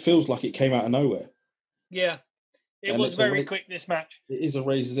 It just feels like it came out of nowhere. Yeah, it was very quick, this match. It is a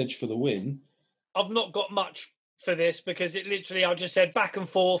Razor's Edge for the win. I've not got much for this because it literally, I just said back and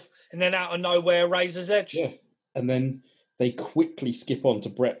forth and then out of nowhere, Razor's Edge. Yeah, and then they quickly skip on to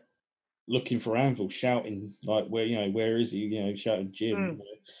Bret looking for Anvil, shouting like, where is he? Shouting Jim.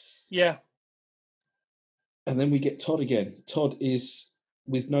 Yeah. And then we get Todd again. Todd is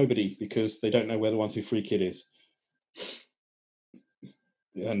with nobody because they don't know where the 1, 2, 3 kid is.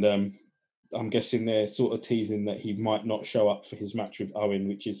 And I'm guessing they're sort of teasing that he might not show up for his match with Owen,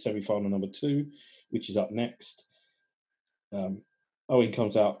 which is semi-final number 2, which is up next. Owen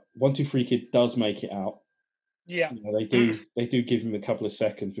comes out. 1, 2, 3 kid does make it out. Yeah, they do give him a couple of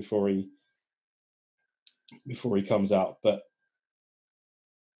seconds before he comes out, but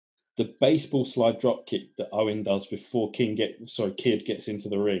the baseball slide drop kick that Owen does before Kid gets into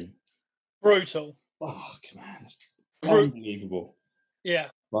the ring, brutal. Oh man, unbelievable. Yeah,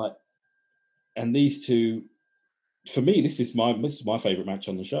 and these two, for me, this is my favorite match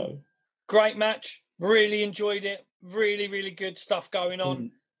on the show. Great match, really enjoyed it. Really, really good stuff going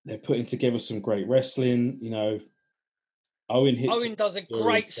on. They're putting together some great wrestling. Owen does a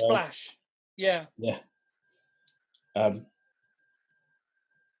great splash. Yeah.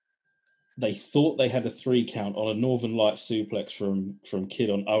 They thought they had a 3 count on a Northern Light suplex from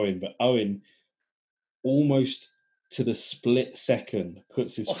Kid on Owen, but Owen almost to the split second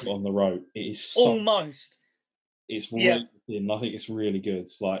puts his foot on the rope. It is almost. It's really thin. I think it's really good.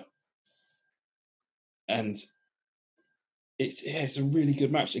 And it's a really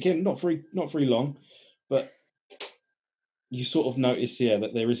good match. Again, not very long, but you sort of notice that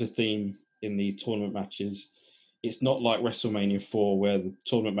there is a theme in the tournament matches. It's not like WrestleMania 4 where the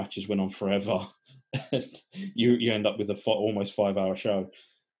tournament matches went on forever and you end up with almost 5-hour show.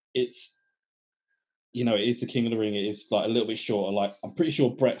 It's it is the King of the Ring. It is like a little bit shorter. I'm pretty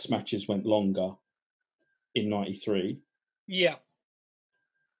sure Bret's matches went longer in '93. Yeah.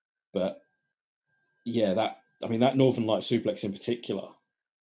 But that Northern Light suplex in particular,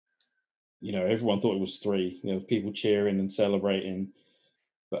 everyone thought it was 3. People cheering and celebrating.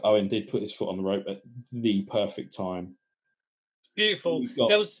 But Owen did put his foot on the rope at the perfect time. Beautiful.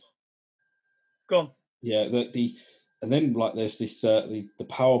 Go on. Yeah, and then there's this the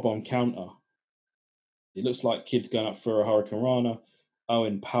powerbomb counter. It looks like Kid's going up for a Hurricane Rana.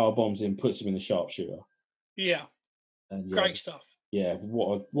 Owen powerbombs him, puts him in the sharpshooter. Yeah. And great stuff. Yeah,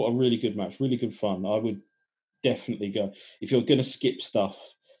 what a really good match, really good fun. I would definitely go. If you're going to skip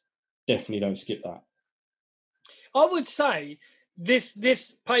stuff, definitely don't skip that. I would say this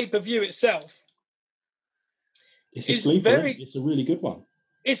pay-per-view itself it's a really good one.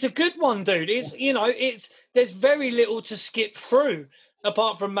 It's a good one, dude. It's there's very little to skip through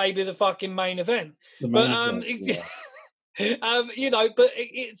apart from maybe the fucking main event. But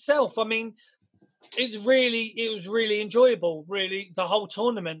itself, I mean, it was really enjoyable, really, the whole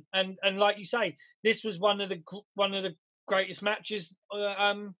tournament. And like you say, this was one of the greatest matches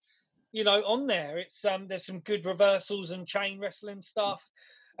on there. It's there's some good reversals and chain wrestling stuff,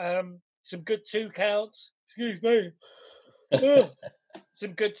 some good 2 counts. Excuse me.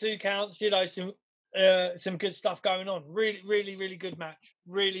 Some good 2 counts. Some good stuff going on. Really, really, really good match.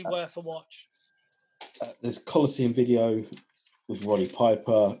 Really worth a watch. There's Coliseum video with Roddy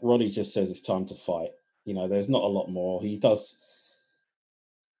Piper. Roddy just says it's time to fight. There's not a lot more. He does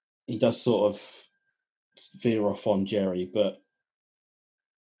sort of veer off on Jerry, but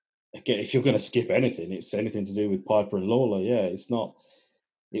again, if you're going to skip anything, it's anything to do with Piper and Lawler. Yeah,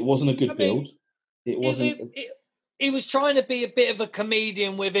 it wasn't a good build. It wasn't. He was trying to be a bit of a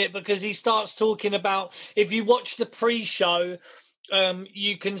comedian with it because he starts talking about, if you watch the pre-show,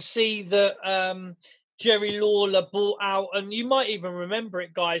 you can see that Jerry Lawler brought out, and you might even remember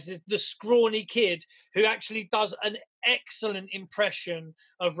it, guys, is the scrawny kid who actually does an excellent impression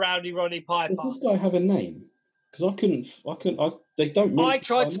of Rowdy Roddy Piper. Does this guy have a name? Because they don't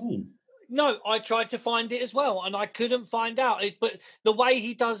mention name. No, I tried to find it as well, and I couldn't find out. But the way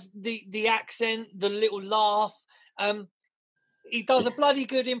he does the accent, the little laugh, he does a bloody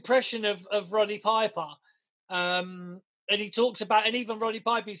good impression of Roddy Piper. And he talks about, and even Roddy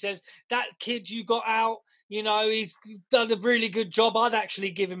Piper, he says, that kid you got out, he's done a really good job. I'd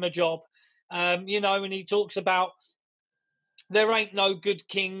actually give him a job. You know, and he talks about there ain't no good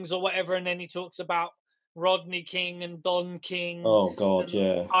kings or whatever, and then he talks about Rodney King and Don King. Oh God, and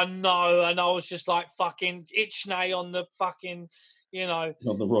yeah. I know, and I was just like fucking Ichnay on the fucking, you know.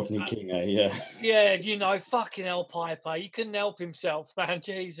 Not the Rodney King, yeah. Yeah, you know, fucking hell, Piper. He couldn't help himself, man.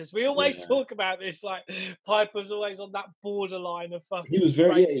 Jesus. We always talk about this, like Piper's always on that borderline of fucking. He was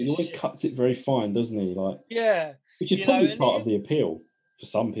very, he always shit. cuts it very fine, doesn't he? Like, yeah. which is probably part of the appeal for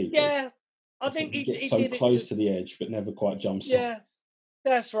some people. Yeah. I think he gets he so did close it to the edge, but never quite jumps yeah.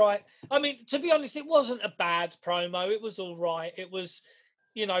 That's right. I mean, to be honest, it wasn't a bad promo. It was all right. It was,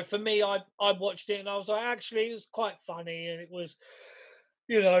 you know, for me, I watched it and I was like, actually, it was quite funny, and it was,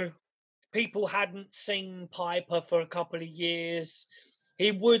 you know, people hadn't seen Piper for a couple of years.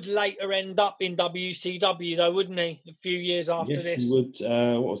 He would later end up in WCW, though, wouldn't he? A few years after Yes, this. he would.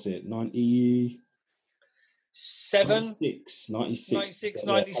 What was it? 97? 96, 96,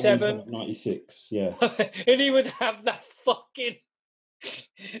 yeah, 97. 96, yeah. And he would have that fucking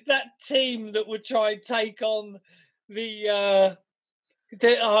that team that would try and take on he had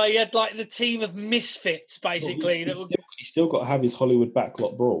like the team of misfits, basically. Well, he's still got to have his Hollywood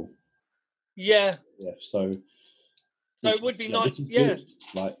backlot brawl. Yeah. Yeah, so it would be nice. Yeah. Good.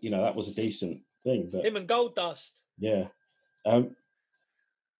 Like, you know, that was a decent thing. But him and Goldust. Yeah.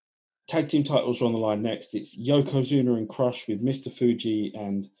 Tag team titles are on the line next. It's Yokozuna and Crush with Mr. Fuji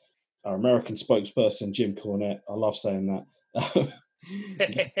and our American spokesperson, Jim Cornette. I love saying that.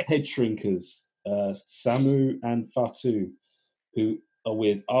 Head Shrinkers, Samu and Fatu, who are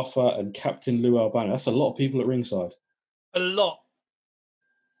with Arthur and Captain Lou Albano. That's a lot of people at ringside. A lot.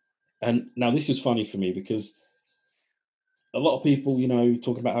 And now this is funny for me because a lot of people, you know,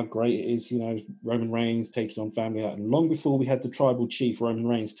 talking about how great it is, you know, Roman Reigns taking on family. And long before we had the tribal chief, Roman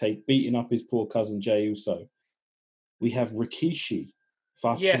Reigns, beating up his poor cousin Jey Uso, we have Rikishi,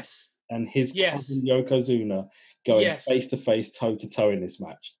 Fatu, and his cousin Yokozuna going face-to-face, toe-to-toe in this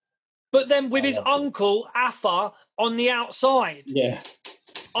match. But then with his uncle, Afa, on the outside. Yeah.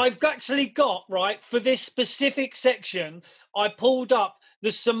 I've actually got, right, for this specific section, I pulled up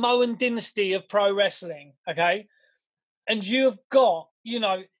the Samoan dynasty of pro wrestling, okay? And you've got, you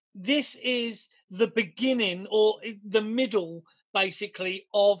know, this is the beginning or the middle, basically,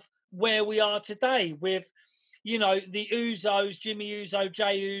 of where we are today with, you know, the Usos, Jimmy Uso,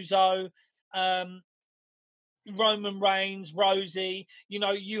 Jey Uso, Roman Reigns, Rosie. You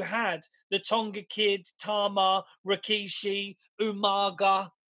know, you had the Tonga Kid, Tama, Rikishi, Umaga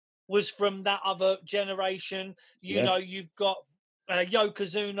was from that other generation. You know, you've got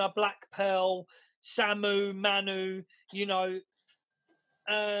Yokozuna, Black Pearl, Samu, Manu, you know,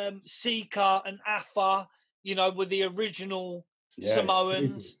 Sika and Afa, you know, were the original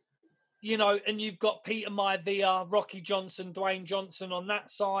Samoans. You know, and you've got Peter Maivia, Rocky Johnson, Dwayne Johnson on that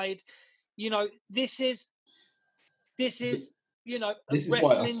side. You know, this is you know, this is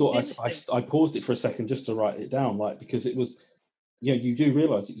why I paused it for a second just to write it down, like, because it was, you know, you do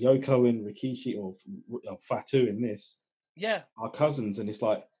realize that Yoko and Rikishi or Fatu in this, are cousins, and it's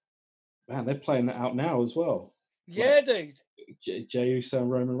like, man, they're playing that out now as well. Yeah, like, dude. Jey Uso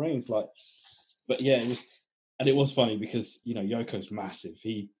and Roman Reigns, like, but yeah, it was funny because, you know, Yoko's massive,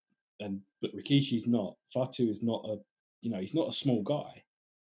 but Rikishi's not. Fatu is not he's not a small guy,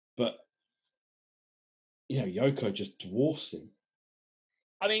 but you know, Yoko just dwarfs him.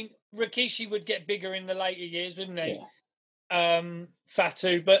 I mean, Rikishi would get bigger in the later years, wouldn't he? Yeah.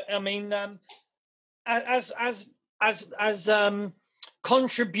 Fatu, but I mean, as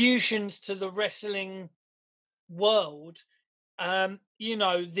contributions to the wrestling world, you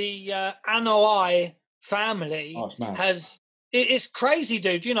know, the Anoa'i family it's crazy,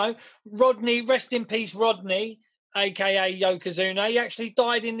 dude. You know, Rodney, rest in peace, Rodney, aka Yokozuna. He actually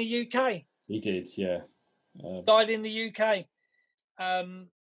died in the UK. He did, yeah. Died in the UK.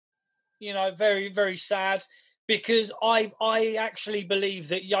 You know, very, very sad, because I actually believe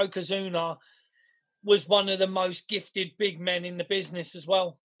that Yokozuna was one of the most gifted big men in the business as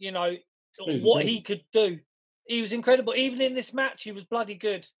well. You know, what he could do. He was incredible. Even in this match, he was bloody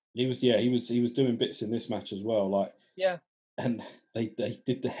good. He was doing bits in this match as well. Like, and they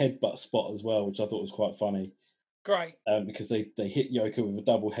did the headbutt spot as well, which I thought was quite funny. Great. Because they hit Yoko with a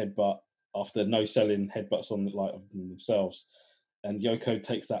double headbutt after no selling headbutts on themselves, and Yoko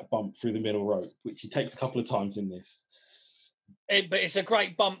takes that bump through the middle rope, which he takes a couple of times in this. But it's a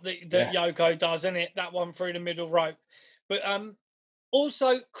great bump that Yoko does, isn't it? That one through the middle rope. But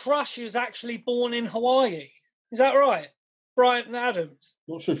also, Crush is actually born in Hawaii. Is that right? Brian Adams.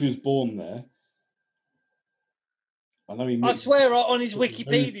 Not sure if he was born there. I know I swear on his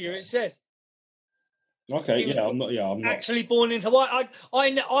Wikipedia it says. Okay, yeah, I'm not. Actually born in Hawaii.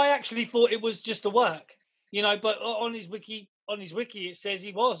 I actually thought it was just a work, but on his wiki it says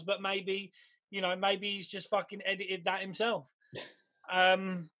he was, but maybe he's just fucking edited that himself. But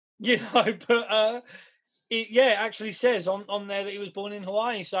it actually says on there that he was born in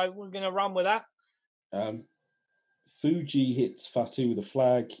Hawaii, so we're gonna run with that. Fuji hits Fatu with a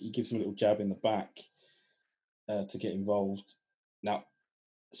flag. He gives him a little jab in the back to get involved. Now,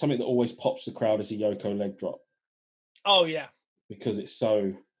 something that always pops the crowd is a Yoko leg drop. Oh yeah, because it's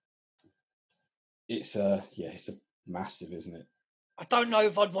massive, isn't it? I don't know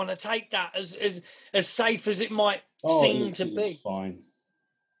if I'd want to take that as safe as it might seem to be. Looks fine.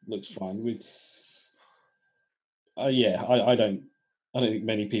 Looks fine. I don't think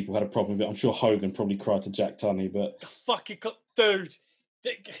many people had a problem with it. I'm sure Hogan probably cried to Jack Tunney, but fucking dude,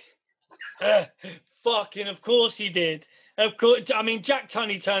 fucking of course he did. Of course, I mean Jack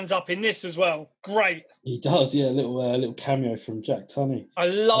Tunney turns up in this as well. Great. He does, yeah. A little cameo from Jack Tunney. I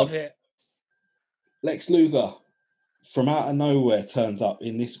love it. Lex Luger, from out of nowhere, turns up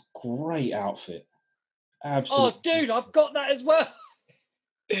in this great outfit. Absolutely. Oh, dude, I've got that as well.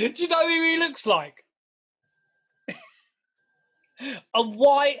 Do you know who he looks like? A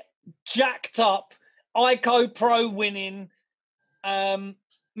white, jacked up, Ico Pro winning Mr.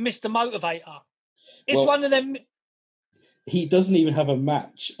 Motivator. It's one of them. He doesn't even have a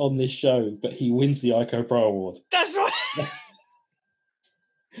match on this show, but he wins the Ico Pro Award. That's right.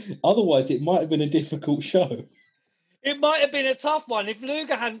 Otherwise, it might have been a difficult show. It might have been a tough one if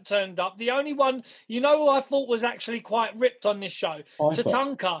Luger hadn't turned up. The only one, who I thought was actually quite ripped on this show,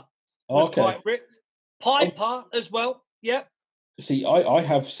 Tatanka was quite ripped. Piper as well. Yep. See, I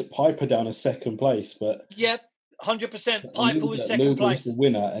have Piper down as second place, but 100%. Piper was second Luger place. Is the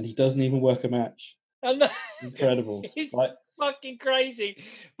winner, and he doesn't even work a match. Incredible. It's fucking crazy.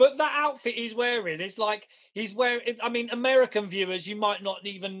 But that outfit he's wearing is like he's wearing. I mean, American viewers, you might not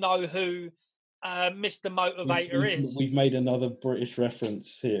even know who Mr. Motivator is. We've made another British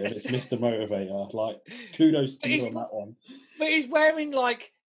reference here, and it's Mr. Motivator. Like, kudos to you on that one. But he's wearing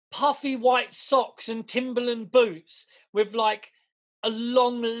like puffy white socks and Timberland boots with like a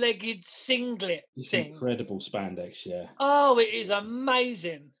long-legged singlet thing. Incredible spandex, yeah. Oh, it is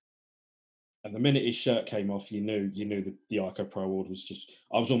amazing. And the minute his shirt came off, you knew the Ico Pro Award was just.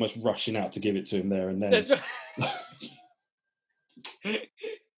 I was almost rushing out to give it to him there and then. That's right.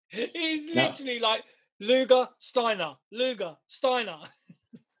 He's literally like Luger Steiner.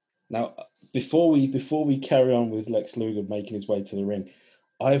 Now, before we carry on with Lex Luger making his way to the ring,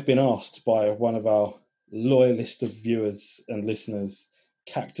 I have been asked by one of our loyal list of viewers and listeners,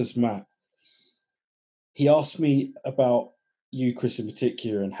 Cactus Matt. He asked me about you, Chris, in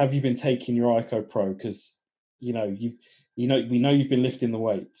particular, and have you been taking your Ico Pro? Because we know you've been lifting the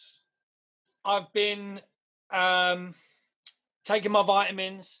weights. I've been taking my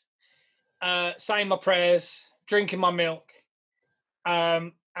vitamins, saying my prayers, drinking my milk,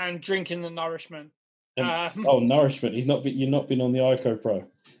 and drinking the nourishment. Nourishment. You've not been on the Ico Pro.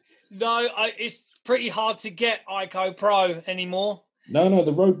 No, it's pretty hard to get Ico Pro anymore. No,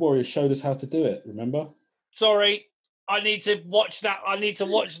 the Road Warriors showed us how to do it. Remember? Sorry, I need to watch that.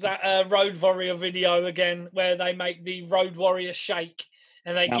 Road Warrior video again, where they make the Road Warrior shake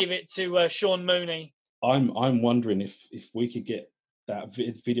and they give it to Sean Mooney. I'm wondering if we could get that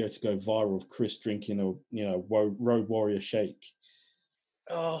video to go viral of Chris drinking a Road Warrior shake.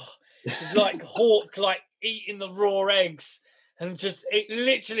 Oh, it's like Hawk, like eating the raw eggs and just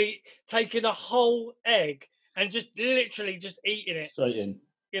literally taking a whole egg and just literally just eating it straight in.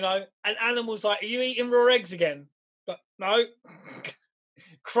 And animals like, are you eating raw eggs again? But no,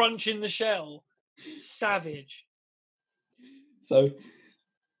 crunching the shell, savage. So,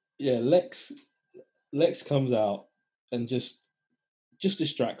 yeah, Lex comes out and just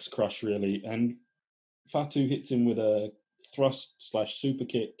distracts Crush really, and Fatu hits him with a thrust/super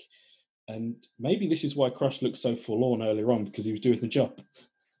kick, and maybe this is why Crush looked so forlorn earlier on, because he was doing the job.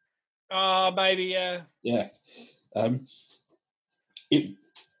 Maybe, yeah. Yeah.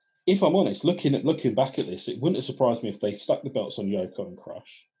 If I'm honest, looking back at this, it wouldn't have surprised me if they stuck the belts on Yoko and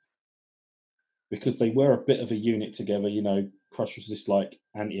Crush, because they were a bit of a unit together. Crush was this like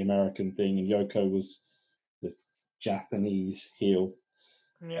anti-American thing, and Yoko was the Japanese heel.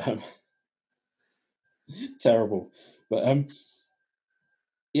 Yeah. Terrible. But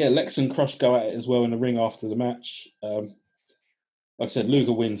Lex and Crush go at it as well in the ring after the match. Like I said,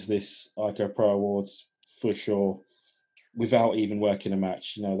 Luger wins this Ico Pro Awards for sure, without even working a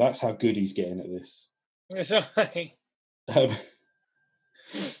match. That's how good he's getting at this. That's right.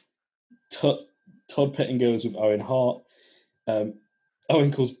 Todd Pettingill is with Owen Hart.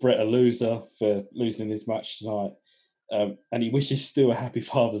 Owen calls Brett a loser for losing his match tonight, and he wishes Stu a happy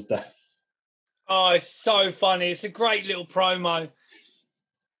Father's Day. Oh, it's so funny. It's a great little promo.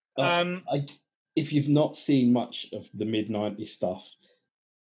 If you've not seen much of the mid-90s stuff,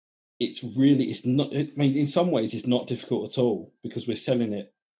 it's not. I mean, in some ways, it's not difficult at all because we're selling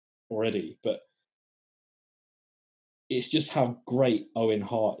it already. But it's just how great Owen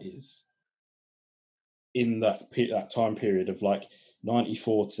Hart is in that time period of like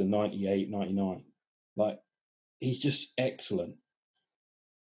 94 to 98, 99. Like, he's just excellent.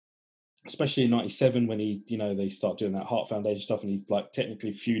 Especially in 97 when they start doing that Hart Foundation stuff and he's like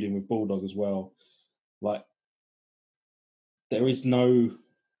technically feuding with Bulldog as well. Like, there's no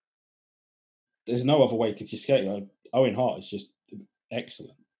other way to just get it. Owen Hart is just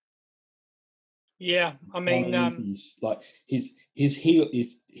excellent. Yeah, I mean, he's like his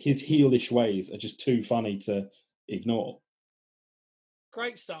heelish ways are just too funny to ignore.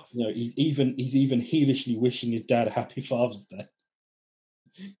 Great stuff. He's even heelishly wishing his dad a happy Father's Day,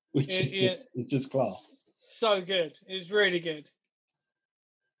 which is just class. So good. It's really good.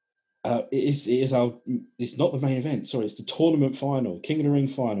 It's not the main event. Sorry, it's the tournament final, King of the Ring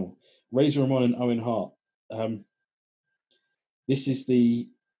final. Razor Ramon and Owen Hart. This is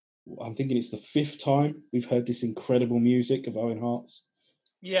I'm thinking it's the 5th time we've heard this incredible music of Owen Hart's.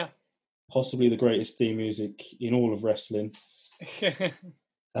 Yeah. Possibly the greatest theme music in all of wrestling.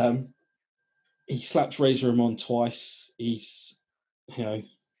 He slaps Razor Ramon twice. He's,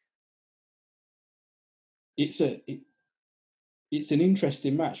 it's an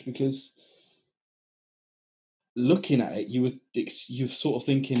interesting match because looking at it, you're sort of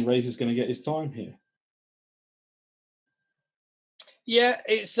thinking Razor's going to get his time here. Yeah,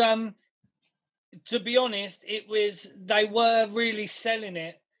 it's to be honest, they were really selling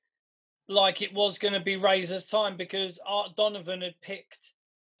it like it was going to be Razor's time because Art Donovan had picked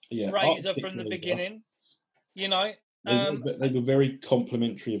Razor from the beginning. They were very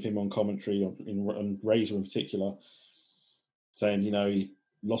complimentary of him on commentary, on Razor in particular, saying he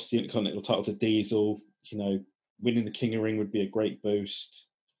lost the Intercontinental title to Diesel. Winning the King of the Ring would be a great boost.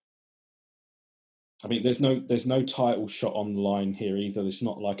 I mean, there's no title shot on the line here either. It's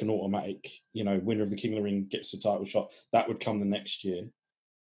not like an automatic, winner of the King of the Ring gets the title shot. That would come the next year.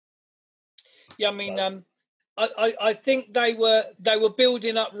 Yeah, I mean, I think they were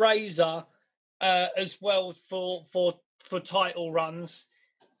building up Razor as well for title runs.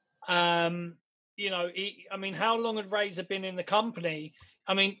 I mean, how long had Razor been in the company?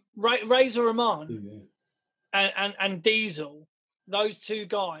 I mean, Razor Ramon and Diesel, those two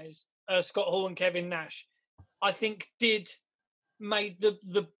guys, Scott Hall and Kevin Nash, I think made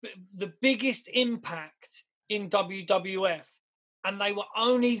the biggest impact in WWF, and they were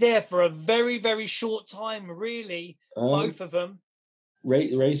only there for a very, very short time, really, both of them.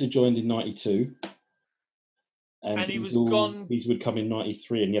 Razor joined in 92. And he was gone. He would come in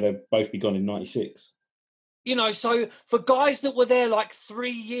 93, and they'd both be gone in 96. So for guys that were there like 3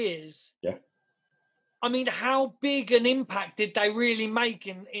 years, yeah. I mean, how big an impact did they really make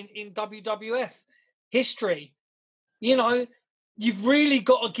in WWF history? You've really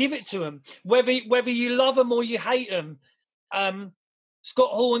got to give it to them, whether you love them or you hate them. Scott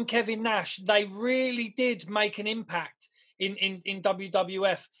Hall and Kevin Nash, they really did make an impact in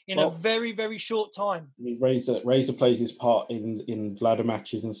WWF in a very, very short time. I mean, Razor plays his part in ladder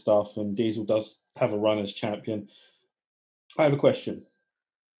matches and stuff, and Diesel does have a run as champion. I have a question,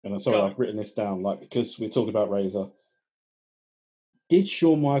 and I'm sorry I've written this down, because we're talking about Razor. Did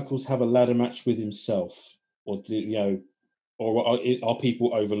Shawn Michaels have a ladder match with himself, or or are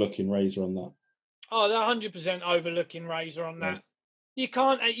people overlooking Razor on that? Oh, they're 100% overlooking Razor on that. You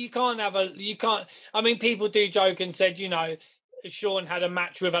can't. I mean, people do joke and said, Shawn had a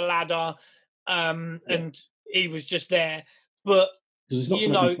match with a ladder, and he was just there. But it's not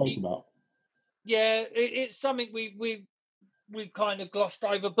something we spoke about. Yeah, it's something we've kind of glossed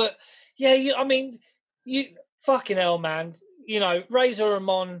over. But yeah, I mean, you fucking hell, man. Razor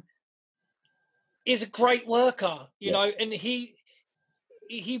Ramon is a great worker. And he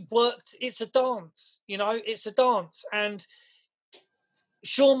worked. It's a dance. It's a dance, and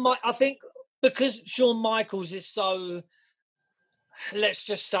I think because Shawn Michaels is so, let's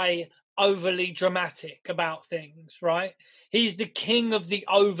just say, overly dramatic about things, right? He's the king of the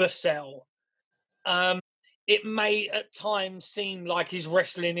oversell. It may at times seem like he's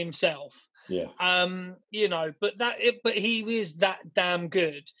wrestling himself. Yeah. But he is that damn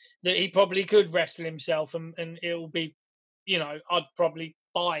good that he probably could wrestle himself, and it'll be, I'd probably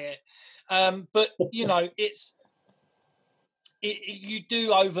buy it. But you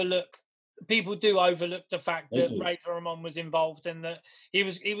do overlook people do overlook the fact that Razor Ramon was involved and that he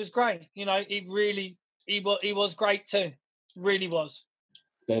was great. You know, he was great too. Really was.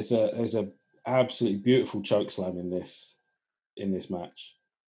 There's a absolutely beautiful chokeslam in this match.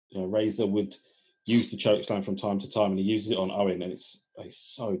 You know, Razor would use the chokeslam from time to time, and he uses it on Owen, and it's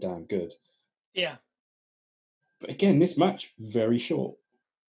so damn good. Yeah. But again, this match very short.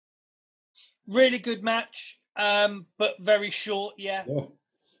 Really good match, but very short. Yeah. Yeah,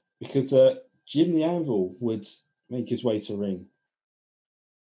 because Jim the Anvil would make his way to the ring,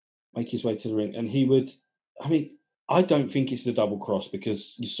 and he would. I mean, I don't think it's a double cross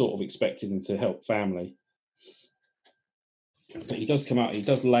because you sort of expected him to help family. But he does come out, he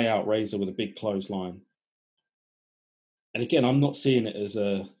does lay out Razor with a big clothesline. And again, I'm not seeing it as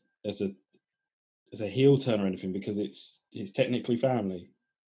a heel turn or anything because it's technically family.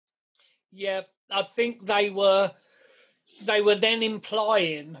 Yeah, I think they were then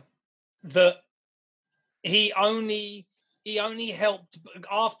implying that he only helped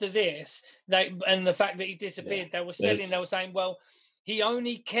after this. And the fact that he disappeared, they were saying, well, he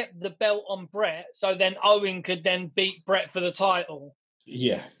only kept the belt on Brett, so then Owen could then beat Brett for the title.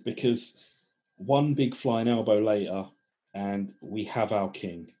 Yeah, because one big flying elbow later, and we have our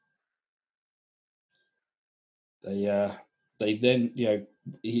king. They then, you know,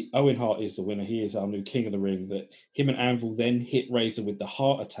 Owen Hart is the winner. He is our new king of the ring. That him and Anvil then hit Razor with the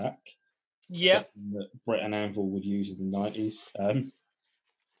heart attack. Yeah, that Brett and Anvil would use in the 90s.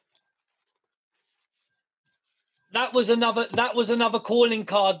 That was another calling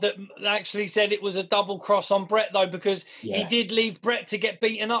card that actually said it was a double cross on Brett, though, because he did leave Brett to get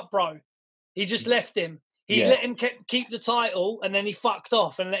beaten up, bro. He just left him. He let him keep the title, and then he fucked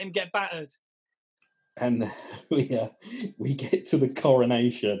off and let him get battered. And we get to the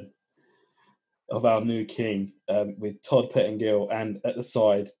coronation of our new king with Todd Pettengill, and at the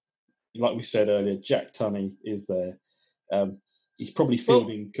side, like we said earlier, Jack Tunney is there. He's probably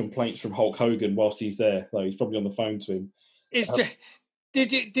fielding complaints from Hulk Hogan whilst he's there, though. He's probably on the phone to him.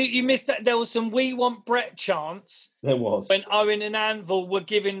 Did you miss that? There was some "We Want Brett" chants. There was when Owen and Anvil were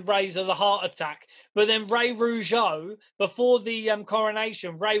giving Razor the heart attack, but then Ray Rougeau, before the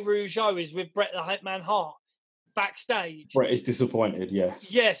coronation, Ray Rougeau is with Bret the Hitman Hart backstage. Bret is disappointed.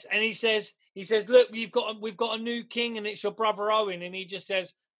 Yes, and he says, "Look, we've got a new king, and it's your brother Owen." And he just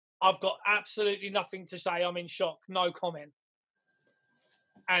says, "I've got absolutely nothing to say. I'm in shock. No comment."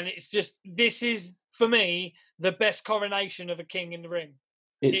 And it's just, this is, for me, the best coronation of a king in the ring.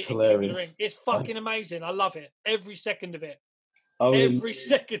 It's hilarious. It's fucking amazing. I love it. Every second of it. Every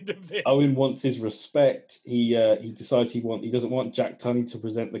second of it. Owen wants his respect. He decides he doesn't want Jack Tunney to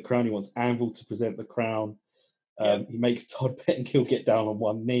present the crown. He wants Anvil to present the crown. He makes Todd Pettengill get down on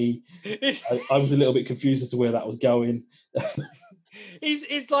one knee. I was a little bit confused as to where that was going.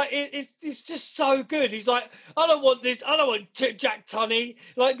 It's just so good. He's like, I don't want this. I don't want Jack Tunney.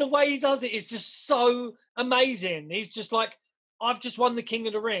 Like, the way he does it is just so amazing. He's just like, I've just won the King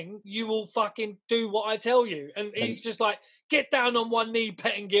of the Ring. You will fucking do what I tell you. And he's just like, get down on one knee,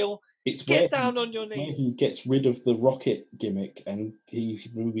 Pettengill. Get down on your knees. He gets rid of the rocket gimmick, and he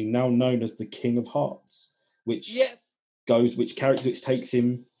will be now known as the King of Hearts, which takes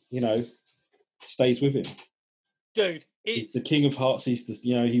him, stays with him. Dude, it's the King of Hearts.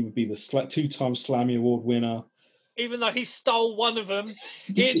 He would be the 2-time Slammy Award winner. Even though he stole one of them,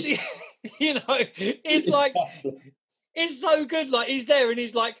 it's like, it's so good. Like, he's there and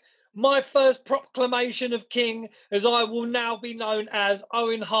he's like, my first proclamation of king is I will now be known as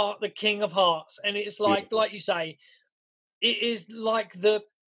Owen Hart, the King of Hearts. And it's like you say, it is like the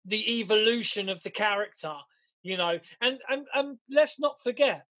evolution of the character, and let's not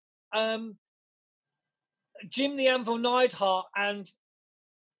forget, Jim the Anvil Neidhart and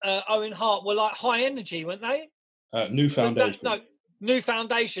Owen Hart were like High Energy, weren't they? New Foundation. New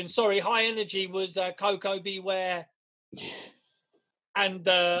Foundation. Sorry, High Energy was Coco Beware and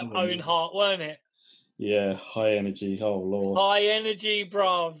Owen Hart, weren't it? Yeah, High Energy. Oh Lord. High Energy,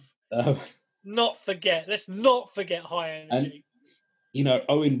 bruv. Let's not forget High Energy. And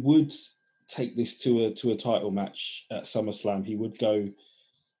Owen would take this to a title match at SummerSlam.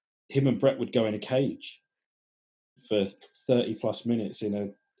 Him and Brett would go in a cage for 30 plus minutes in a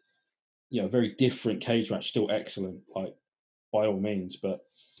very different cage match, still excellent, like, by all means, but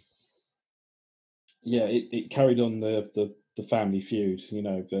yeah, it carried on the family feud,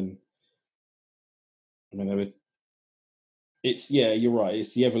 then you're right,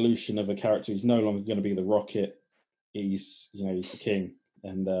 it's the evolution of a character. He's no longer going to be the Rocket. He's the king,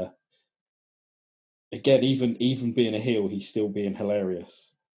 and again, even being a heel, he's still being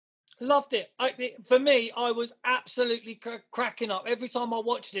hilarious. Loved it. For me, I was absolutely cracking up every time I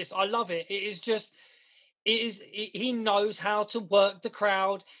watch this. I love it. It is just, he knows how to work the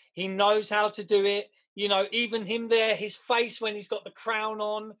crowd. He knows how to do it. You know, even him there, his face when he's got the crown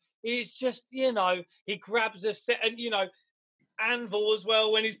on, is just, you know, he grabs a set, and, you know, Anvil as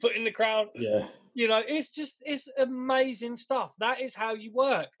well when he's putting the crown. Yeah. You know, it's amazing stuff. That is how you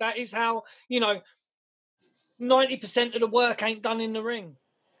work. That is how, you know, 90% of the work ain't done in the ring.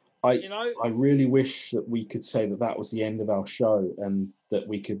 I really wish that we could say that was the end of our show and that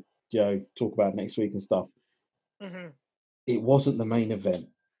we could, you know, talk about next week and stuff. Mm-hmm. It wasn't the main event,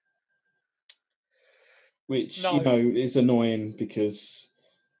 which, you know, is annoying because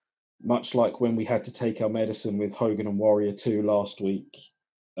much like when we had to take our medicine with Hogan and Warrior 2 last week,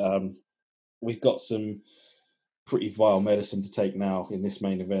 we've got some pretty vile medicine to take now in this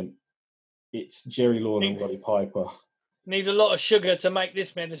main event. It's Jerry Lawler and Roddy Piper. Need a lot of sugar to make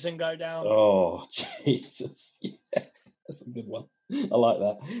this medicine go down. Oh, Jesus. Yeah, that's a good one. I like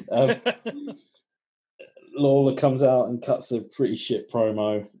that. Lawler comes out and cuts a pretty shit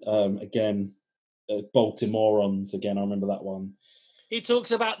promo. Again, Baltimoreans. Again, I remember that one. He talks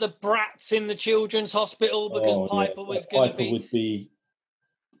about the brats in the children's hospital because Piper was going to be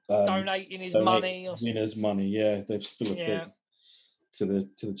donating his money. Winner's money, yeah. They've still a thing to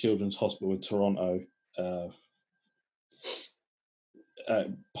the children's hospital in Toronto.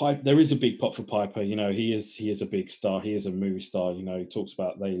 There is a big pop for Piper. You know, he is a big star. He is a movie star. You know, he talks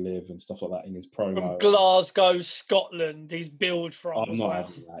about They Live and stuff like that in his promo. From Glasgow, Scotland, he's billed from. I'm not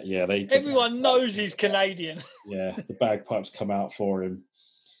having that. Yeah, everyone knows he's Canadian. Yeah, the bagpipes come out for him.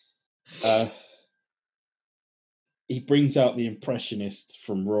 He brings out the impressionist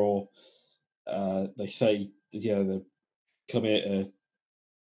from Raw. They say, you know, they come here to,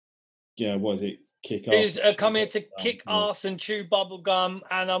 you know, what is it? Kick ass. He's come here to kick ass and chew bubble gum,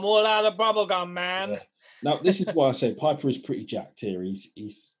 and I'm all out of bubble gum, man. Yeah. Now, this is why I say Piper is pretty jacked here. He's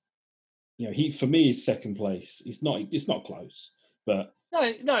you know, for me, he's second place. It's not close, but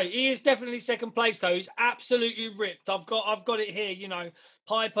no, he is definitely second place though. He's absolutely ripped. I've got it here. You know,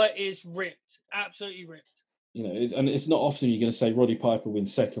 Piper is ripped, absolutely ripped. You know, and it's not often you're going to say Roddy Piper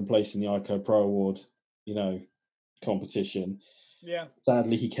wins second place in the ICO Pro Award, you know, competition. Yeah.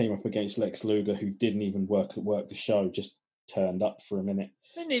 Sadly, he came up against Lex Luger, who didn't even work the show, just turned up for a minute.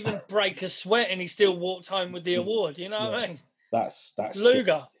 Didn't even break a sweat, and he still walked home with the award. You know what I mean? That's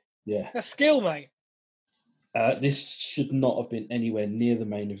Luger. Skill. Yeah, that's skill, mate. This should not have been anywhere near the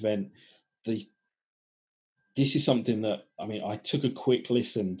main event. This is something that, I mean, I took a quick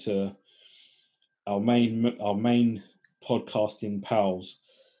listen to our main podcasting pals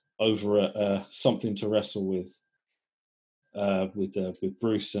over at Something to Wrestle with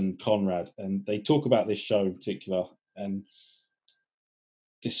Bruce and Conrad, and they talk about this show in particular. And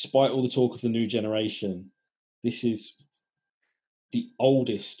despite all the talk of the new generation, this is the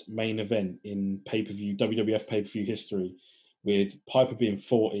oldest main event in pay-per-view WWF pay-per-view history, with Piper being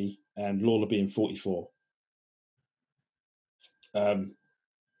 40 and Lawler being 44.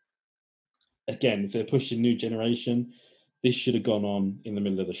 Again, if they're pushing new generation, this should have gone on in the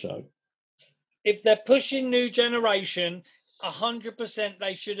middle of the show. If they're pushing new generation, 100%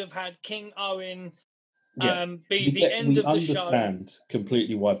 they should have had King Owen be the end of the show. We understand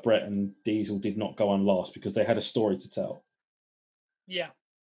completely why Brett and Diesel did not go on last, because they had a story to tell. Yeah.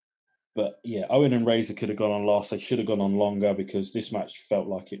 But yeah, Owen and Razor could have gone on last. They should have gone on longer, because this match felt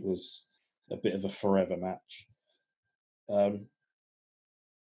like it was a bit of a forever match.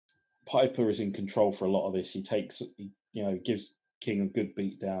 Piper is in control for a lot of this. He gives King a good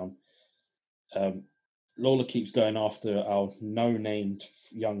beat down. Lawler keeps going after our no-named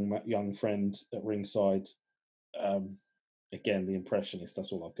young friend at ringside. Again, the impressionist.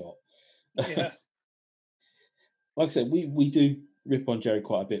 That's all I've got. Yeah. Like I said, we do rip on Jerry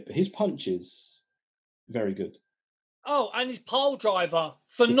quite a bit, but his punches, very good. Oh, and his pile driver,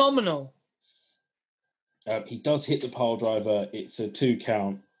 phenomenal. He does hit the pile driver. It's a 2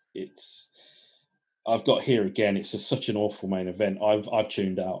 count. I've got here again. It's such an awful main event. I've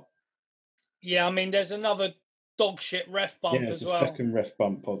tuned out. Yeah, I mean, there's another dog shit ref bump as well. Yeah, it's a second ref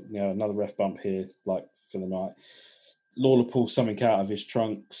bump. Another ref bump here, like for the night. Lawler pulls something out of his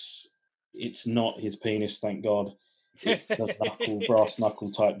trunks. It's not his penis, thank God. It's the brass knuckle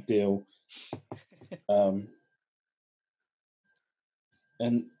type deal. And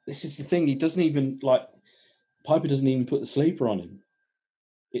this is the thing. He doesn't even Piper doesn't even put the sleeper on him.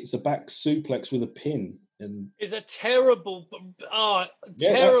 It's a back suplex with a pin. And it's a terrible pin.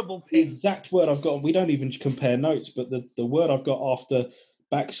 The exact word I've got. We don't even compare notes, but the word I've got after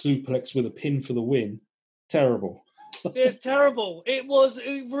back suplex with a pin for the win, terrible. It's terrible. It was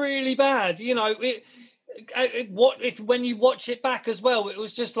really bad. You know, when you watch it back as well, it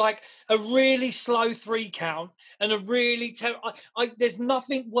was just like a really slow 3 count and a really there's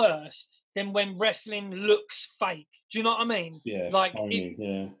nothing worse than when wrestling looks fake. Do you know what I mean? Yeah, like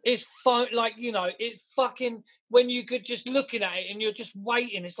phony, it's fun. Like, you know, it's fucking, when you could just looking at it and you're just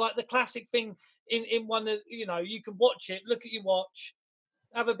waiting. It's like the classic thing in one of, you know, you could watch it, look at your watch,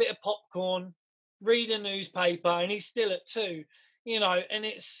 have a bit of popcorn, read a newspaper, and he's still at 2. You know, and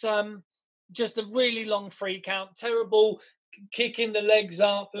it's just a really long 3 count, terrible kicking the legs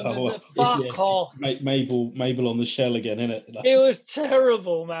up, and fuck off. Mabel on the shell again, isn't it? It was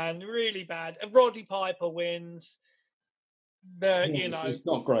terrible, man. Really bad. And Roddy Piper wins. You know, it's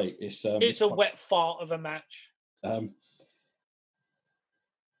not great. It's a wet fart of a match.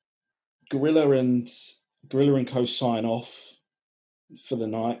 Gorilla and Co sign off for the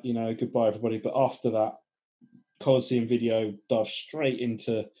night. You know, goodbye everybody. But after that, Coliseum Video dive straight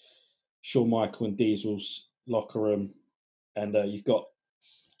into Shawn Michael and Diesel's locker room, and you've got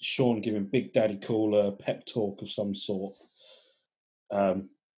Shawn giving Big Daddy Cool a pep talk of some sort.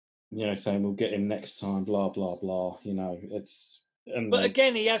 You know, saying we'll get him next time, blah blah blah. You know, but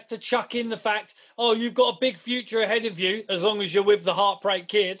again, he has to chuck in the fact, oh, you've got a big future ahead of you as long as you're with the Heartbreak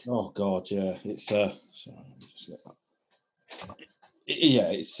Kid. Oh God, yeah, it's sorry,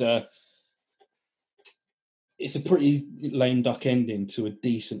 it's a pretty lame duck ending to a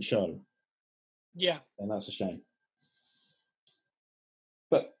decent show. Yeah, and that's a shame.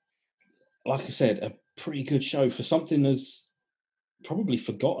 But like I said, a pretty good show for something that's probably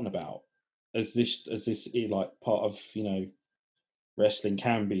forgotten about as this like part of, you know, wrestling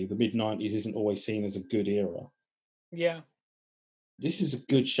can be. The mid-90s isn't always seen as a good era. Yeah, this is a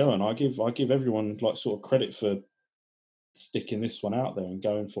good show, and I give everyone like sort of credit for sticking this one out there and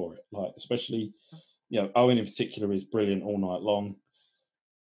going for it. Like, especially, you know, Owen in particular is brilliant all night long.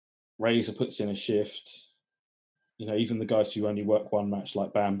 Razor puts in a shift. You know, even the guys who only work one match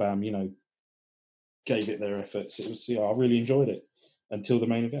like Bam Bam, you know, gave it their efforts. It was, I really enjoyed it until the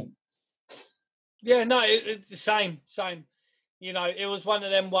main event. Yeah, no, it's the same. You know, it was one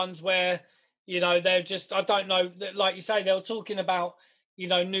of them ones where, you know, they're just, I don't know, like you say, they were talking about, you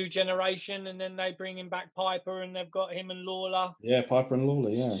know, new generation, and then they bring him back Piper, and they've got him and Lawler. Yeah, Piper and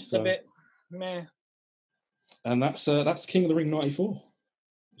Lawler, yeah. Just a bit meh. And that's King of the Ring 94.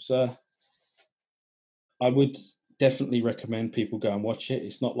 So I would definitely recommend people go and watch it.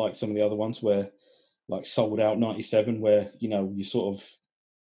 It's not like some of the other ones where, like Sold Out 97, where, you know, you sort of,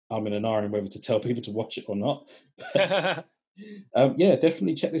 I'm in an iron whether to tell people to watch it or not. Yeah,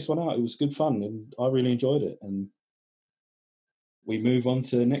 definitely check this one out. It was good fun, and I really enjoyed it. And we move on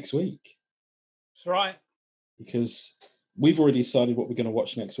to next week. That's right. Because we've already decided what we're going to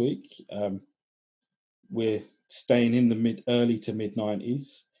watch next week. We're staying in the early to mid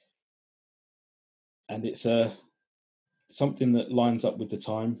 90s, and it's something that lines up with the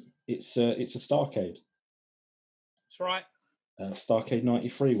time. It's a Starrcade. That's right. Starrcade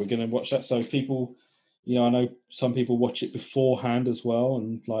 93. We're going to watch that. So people, you know, I know some people watch it beforehand as well,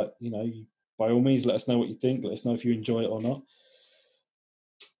 and like, you know, by all means, let us know what you think. Let us know if you enjoy it or not.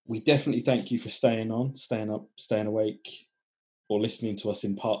 We definitely thank you for staying on, staying up, staying awake, or listening to us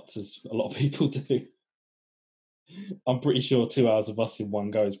in parts, as a lot of people do. I'm pretty sure 2 hours of us in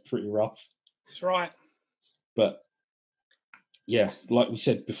one go is pretty rough. That's right. But yeah, like we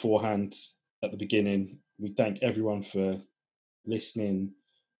said beforehand at the beginning, we thank everyone for listening,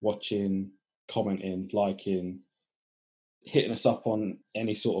 watching, commenting, liking, hitting us up on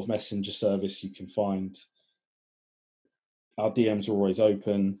any sort of messenger service you can find. Our DMs are always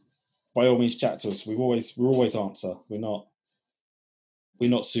open. By all means, chat to us. We always answer. We're not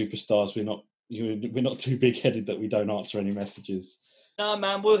superstars. We're not too big headed that we don't answer any messages. No,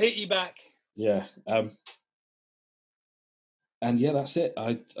 man, we'll hit you back. Yeah. And yeah, that's it.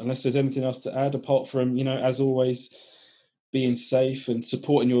 Unless there's anything else to add, apart from, you know, as always, being safe and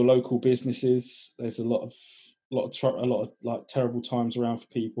supporting your local businesses. There's a lot of like terrible times around for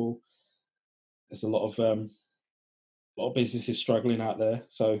people. There's a lot of businesses struggling out there.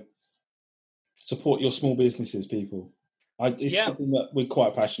 So support your small businesses, people. It's something that we're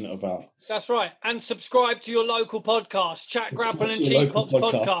quite passionate about. That's right. And subscribe to your local podcast, Chat Grapple and Cheap Pops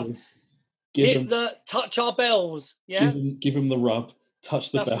podcast. Touch our bells. Yeah. Give them the rub.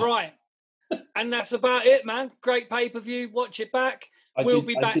 Touch the bell. That's right. And that's about it, man. Great pay-per-view. Watch it back. We'll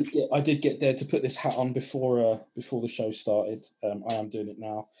be back. I did get there to put this hat on before the show started. I am doing it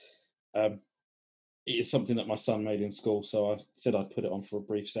now. It is something that my son made in school, so I said I'd put it on for a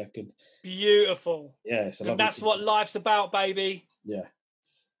brief second. Beautiful. Yeah, and that's what life's about, baby. Yeah.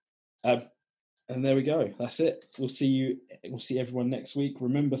 And there we go. That's it. We'll see everyone next week.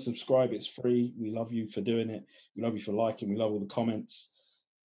 Remember, subscribe. It's free. We love you for doing it. We love you for liking. We love all the comments.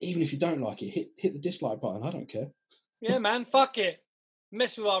 Even if you don't like it, hit the dislike button. I don't care. Yeah, man. Fuck it.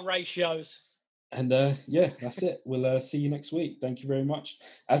 Mess with our ratios. And that's it. We'll see you next week. Thank you very much.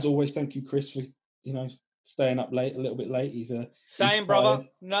 As always, thank you, Chris, for staying up late, a little bit late. He's brother.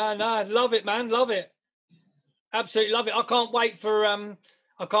 No, love it, man. Love it. Absolutely love it. I can't wait for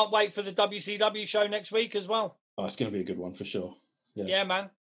the WCW show next week as well. Oh, it's going to be a good one for sure. Yeah, man.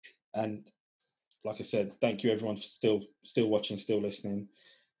 And like I said, thank you everyone for still watching, still listening.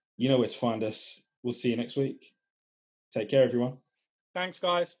 You know where to find us. We'll see you next week. Take care, everyone. Thanks,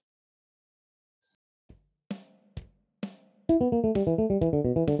 guys.